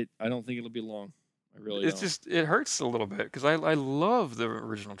 It. I don't think it'll be long. I really It's don't. just it hurts a little bit because I love the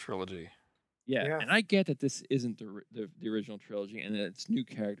original trilogy. Yeah, Yeah. and I get that this isn't the original trilogy, and that it's new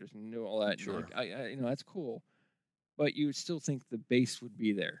characters and all that. Sure. And like, I that's cool, but you would still think the base would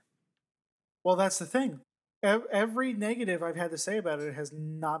be there. Well, that's the thing. Every negative I've had to say about it has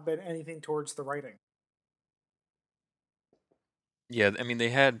not been anything towards the writing. Yeah, I mean they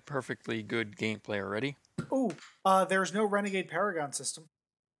had perfectly good gameplay already. Oh, there's no Renegade Paragon system.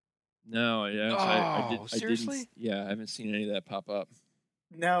 No, yeah, Oh, I seriously? didn't. Yeah, I haven't seen any of that pop up.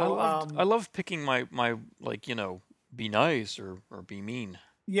 No, I love picking my like be nice or be mean.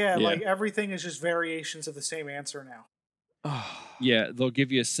 yeah, Yeah. like everything is just variations of the same answer now. Yeah, they'll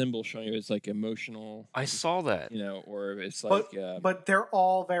give you a symbol showing you it's like emotional. I saw that. You know, or it's like. But they're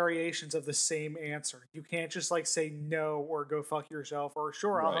all variations of the same answer. You can't just like say no or go fuck yourself or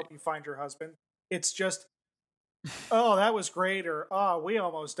sure I'll Right. help you find your husband. It's just oh that was great or oh we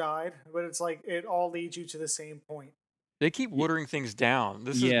almost died. But it's like it all leads you to the same point. They keep watering things down.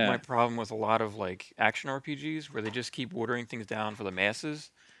 This is Yeah. my problem with a lot of like action RPGs where they just keep watering things down for the masses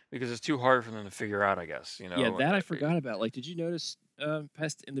because it's too hard for them to figure out, I guess, you know. Yeah, that I forgot about. Like, did you notice,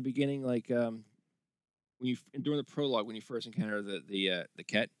 Pest, in the beginning, like, when during the prologue when you first encounter the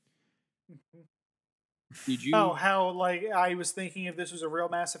cat? Did you? Oh, how like I was thinking if this was a real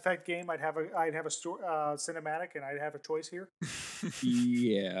Mass Effect game, I'd have a cinematic and I'd have a choice here.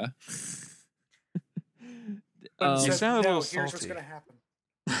 Yeah. But You instead, sound a no, little here's what's salty. going to happen.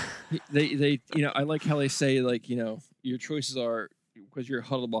 They I like how they say, like, your choices are because you're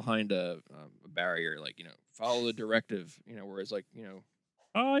huddled behind a barrier, like, follow the directive, whereas, like,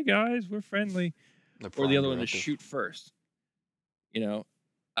 hi guys, we're friendly, or the other one to shoot first.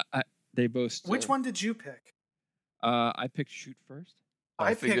 They both still, Which one did you pick? I picked shoot first,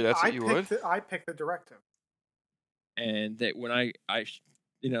 I figured that's what you would. I picked the directive. and that when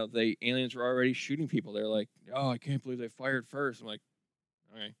the aliens were already shooting people, they're like, oh, I can't believe they fired first. I'm like,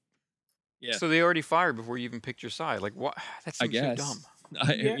 okay. Yeah. So they already fired before you even picked your side. Like what? That I seems guess. so dumb.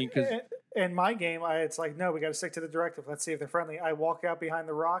 I Yeah, mean, because in my game, it's like, no, we got to stick to the directive. Let's see if they're friendly. I walk out behind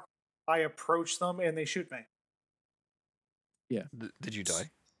the rock, I approach them, and they shoot me. Did you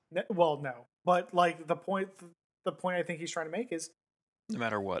die? Well, no, but like the point I think he's trying to make is No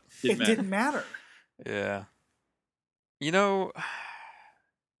matter what. didn't matter. Yeah. You know,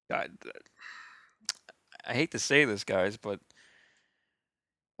 God, I hate to say this, guys, but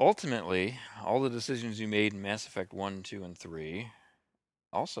ultimately, all the decisions you made in Mass Effect 1, 2, and 3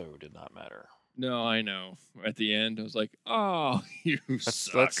 also did not matter. No, I know. At the end, I was like, oh, you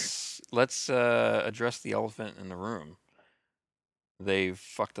suck. Let's address the elephant in the room. They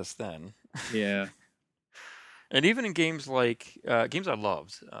fucked us then. Yeah. And even in games like games I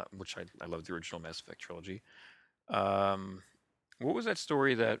loved, which I loved the original Mass Effect trilogy. What was that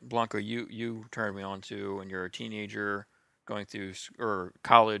story that Blanco you turned me on to when you're a teenager going through or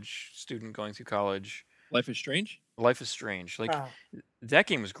college student going through college? Life is Strange? Life is Strange. Like Oh. that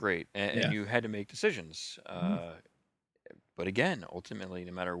game was great, and Yeah. you had to make decisions. Mhm. But again, ultimately,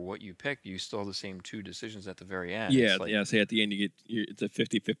 no matter what you picked, you still have the same two decisions at the very end. Yeah, It's like, yeah. Say at the end, it's a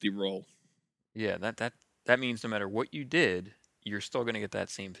 50-50 roll. yeah, that means no matter what you did, you're still going to get that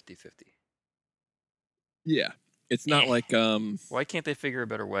same 50-50. Yeah. It's not like Why can't they figure a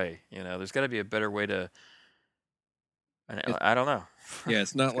better way? There's got to be a better way to. I don't know. yeah,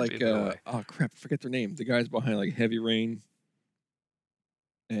 it's not There's gotta like be a better way. oh crap, I forget their name. The guys behind like Heavy Rain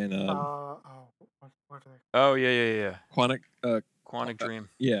and What are they? Oh yeah. Quantic Quantic Dream.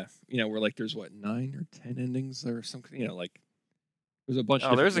 yeah, where like there's what 9 or 10 endings or something, like there's a bunch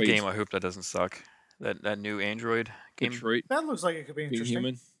of Oh, there's different a ways. game I hope that doesn't suck. That new Android game, Detroit That looks like it could be being interesting.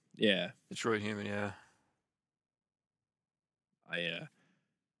 human. Yeah. Detroit Human. Yeah.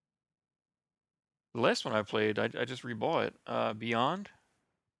 The last one I played, I just rebought it. Beyond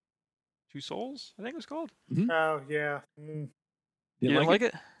Two Souls, I think it was called. Oh yeah. Mm. You didn't like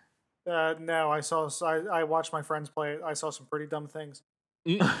it? No, I watched my friends play it. I saw some pretty dumb things.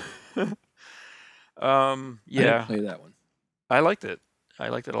 I Yeah, didn't play that one. I liked it. I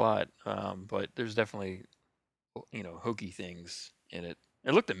liked it a lot. But there's definitely, hokey things in it.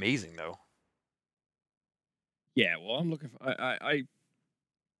 It looked amazing though. Yeah, well, I'm looking for. I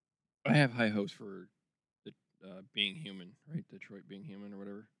have high hopes for the Being Human, right? Detroit Being Human or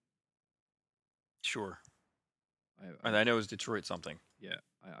whatever. Sure. I And I know it's Detroit something. yeah,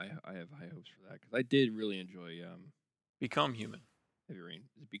 I have high hopes for that because I did really enjoy Become Human. Heavy Rain.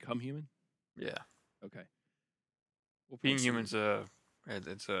 Is it Become Human? Yeah. Okay. We'll Being post Human's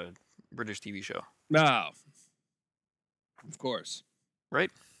it's a British TV show, No, of course. right?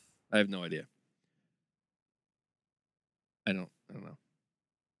 I have no idea. I don't know.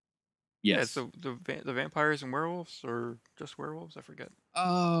 Yeah, Yes. so the vampires and werewolves, or just werewolves? I forget.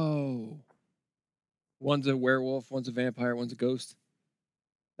 Oh. One's a werewolf, one's a vampire, one's a ghost.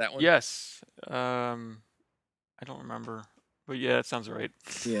 That one? Yes. I don't remember, but yeah, it sounds right.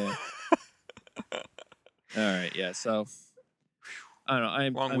 Yeah. All right. Yeah. So I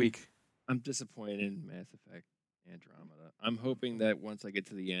don't know. Long week. I'm disappointed in Mass Effect Andromeda. I'm hoping that once I get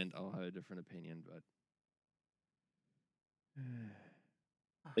to the end, I'll have a different opinion, but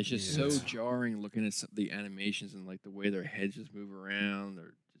it's just so Yeah. jarring looking at the animations and like the way their heads just move around.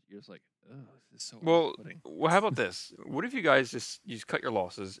 Or you're just like, oh, this is so Well, off-putting. how about this? What if you guys just cut your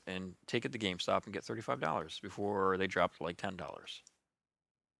losses and take it to GameStop and get $35 before they drop to like $10?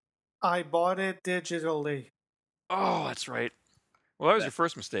 I bought it digitally. Oh, that's right. Well, that was That- your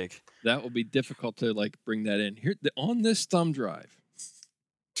first mistake. That will be difficult to like bring that in here on this thumb drive.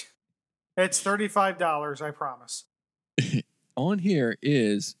 It's $35, I promise. On here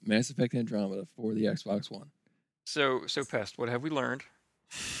is Mass Effect Andromeda for the Xbox One. So Pest, what have we learned?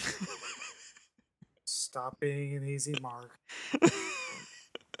 Stop being an easy mark.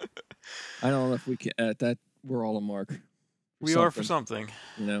 I don't know if we can. That we're all a mark. We are for something.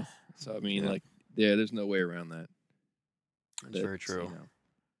 You know. So I mean, Yeah. like, yeah, there's no way around that. That's very true. You know,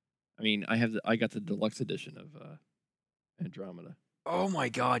 I mean, I got the deluxe edition of Andromeda, Oh my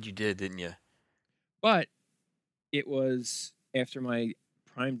God, you did, didn't you? but it was after my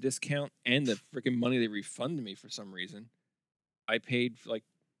Prime discount and the freaking money they refunded me for some reason. I paid like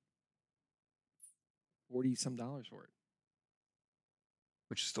 $40-some for it.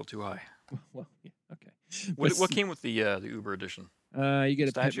 Which is still too high. Well, yeah, okay. What came with the Uber edition? You get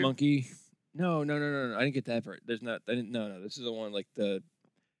a pet Statue? monkey. No. I didn't get that part. There's not. I didn't. No. This is the one like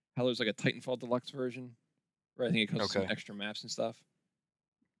how there's like a Titanfall deluxe version, where I think it comes with some Okay. extra maps and stuff.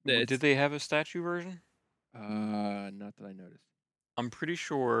 Did they have a statue version? Not that I noticed. I'm pretty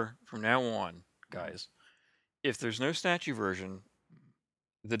sure from now on, guys, if there's no statue version,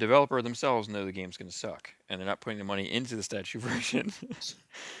 the developer themselves know the game's going to suck, and they're not putting the money into the statue version.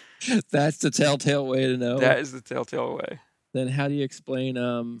 That's the telltale way to know. That is the telltale way. Then how do you explain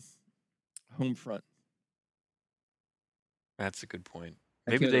Homefront? That's a good point.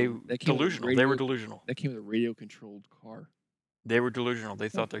 That Maybe came with they a- that came with a delusional. They were radio- delusional. That came with a radio-controlled car. They were delusional. They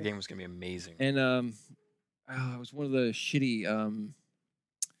thought their game was going to be amazing. And it was one of the shitty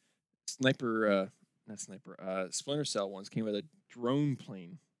Splinter Cell ones came with a drone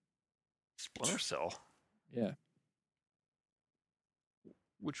plane. Splinter Cell. Yeah.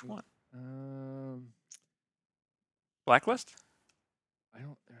 Which one? Um, Blacklist? I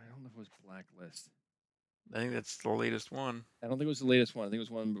don't know if it was Blacklist. I think that's the latest one. I don't think it was the latest one. I think it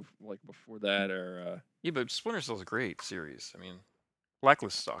was one before that or Yeah, but Splinter Cell's a great series. I mean,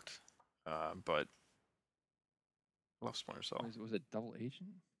 Blacklist sucked, but I love Splinter Cell. was it Double Agent?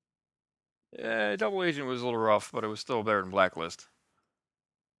 Yeah, Double Agent was a little rough, but it was still better than Blacklist.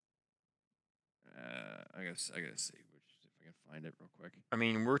 I gotta see if I can find it real quick. I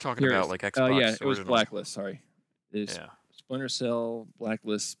mean, we're talking Here it about is. like Xbox. Yeah, it was original. Blacklist. Sorry, it's Yeah. Splinter Cell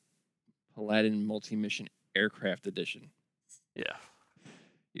Blacklist Paladin Multi-Mission Aircraft Edition. Yeah.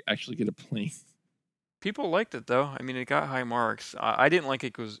 You actually get a plane. People liked it though. I mean, it got high marks. I didn't like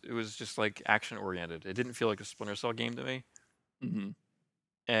it because it was just like action oriented. It didn't feel like a Splinter Cell game to me. Mm-hmm.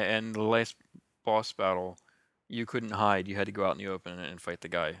 And the last boss battle, you couldn't hide. You had to go out in the open and fight the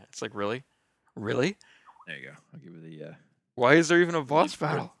guy. It's like, really? Really? There you go. I'll give you the. Why is there even a boss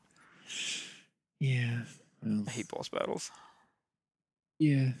part. battle? Yeah. Well, I hate boss battles.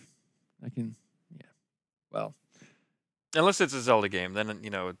 yeah. I can. Yeah. Well. Unless it's a Zelda game, then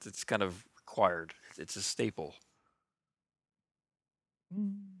it's kind of required. It's a staple.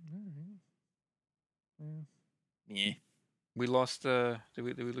 Yeah. We lost. Did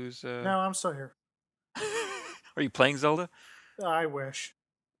we lose? No, I'm still here. Are you playing Zelda? I wish.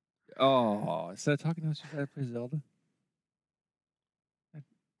 Oh, instead of talking to us, you gotta play Zelda.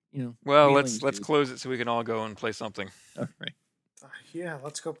 Well, feelings, let's dude. close it so we can all go and play something. All right. Yeah,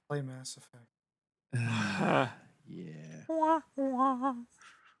 let's go play Mass Effect. Yeah. Wah, wah.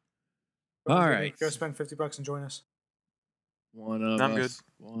 Go All Jimmy, right. Go spend $50 and join us. One of I'm us. good.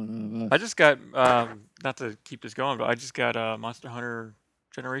 One of us. I just got not to keep this going, but I just got Monster Hunter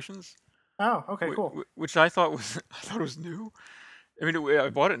Generations, Oh, okay, cool. which I thought was new. I mean, I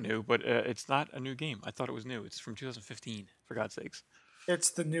bought it new, but it's not a new game. I thought it was new. It's from 2015, for God's sakes. It's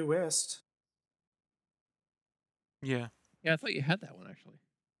the newest. Yeah, Yeah, I thought you had that one actually.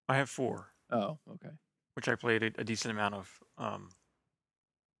 I have 4, Oh, okay. which I played a decent amount of.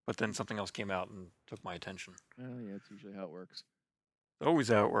 But then something else came out and took my attention. Oh, yeah, that's usually how it works. Always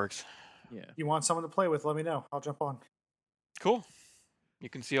how it works. Yeah. You want someone to play with? Let me know. I'll jump on. Cool. You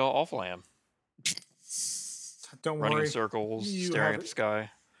can see how awful I am. Don't Running worry. in circles, You staring at haven't- the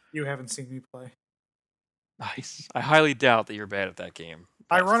sky. You haven't seen me play. Nice. I highly doubt that you're bad at that game.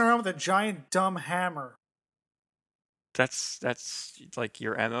 I run around with a giant dumb hammer. That's like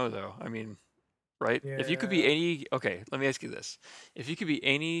your MO though. I mean, right? If you could be Yeah. any okay, let me ask you this. If you could be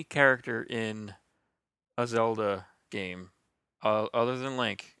any character in a Zelda game other than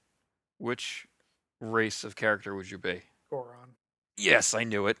Link, which race of character would you be? Goron. Yes, I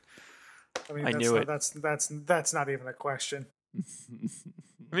knew it. I mean, I that's knew not, it. That's not even a question. I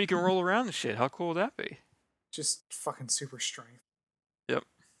mean, you can roll around and shit. How cool would that be? Just fucking super strength. Yep.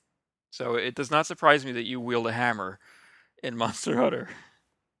 So it does not surprise me that you wield a hammer in Monster Hunter.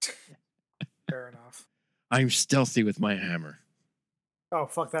 Fair enough. I'm stealthy with my hammer. Oh,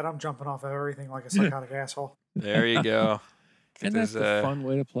 fuck that. I'm jumping off of everything like a psychotic asshole. There you go. And that's a fun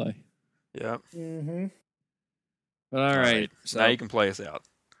way to play. Yep. Mm-hmm. But all right. So now you can play us out.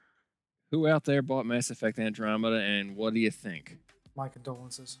 who out there bought Mass Effect Andromeda, and what do you think? My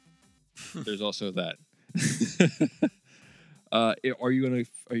condolences. There's also that. Are you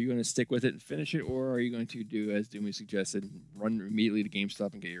gonna stick with it and finish it, or are you going to do as Doomy suggested, run immediately to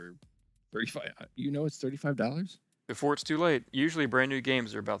GameStop and get your $35? You know it's $35. Before it's too late. Usually brand new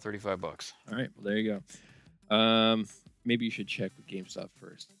games are about $35. All right, well there you go. Maybe you should check with GameStop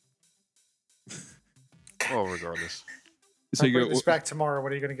first. Well, regardless. So I you bring go. this back tomorrow.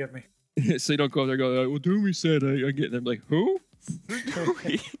 What are you going to give me? So you don't go up there and go, well, Doomy said I get. And I'm like, who?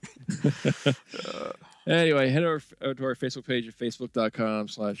 Anyway, head over to our Facebook page at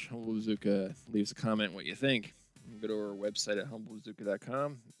facebook.com/HumbleBazooka. Leave us a comment what you think. You can go to our website at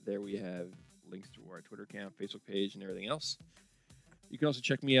humblebazooka.com. There we have links to our Twitter account, Facebook page, and everything else. You can also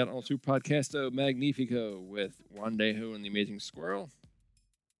check me out on Su Podcasto Magnifico with Wandeho and the Amazing Squirrel.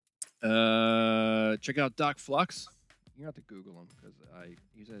 Check out Doc Flux. You have to Google him because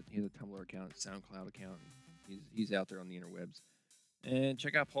he has a Tumblr account, SoundCloud account. He's out there on the interwebs. And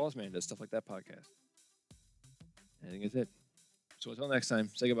check out Paul's Man, does stuff like that podcast. I think that's it. So until next time,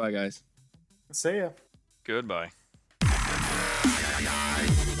 say goodbye, guys. See ya. Goodbye.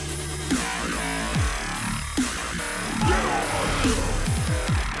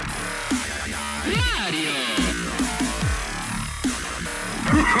 Radio.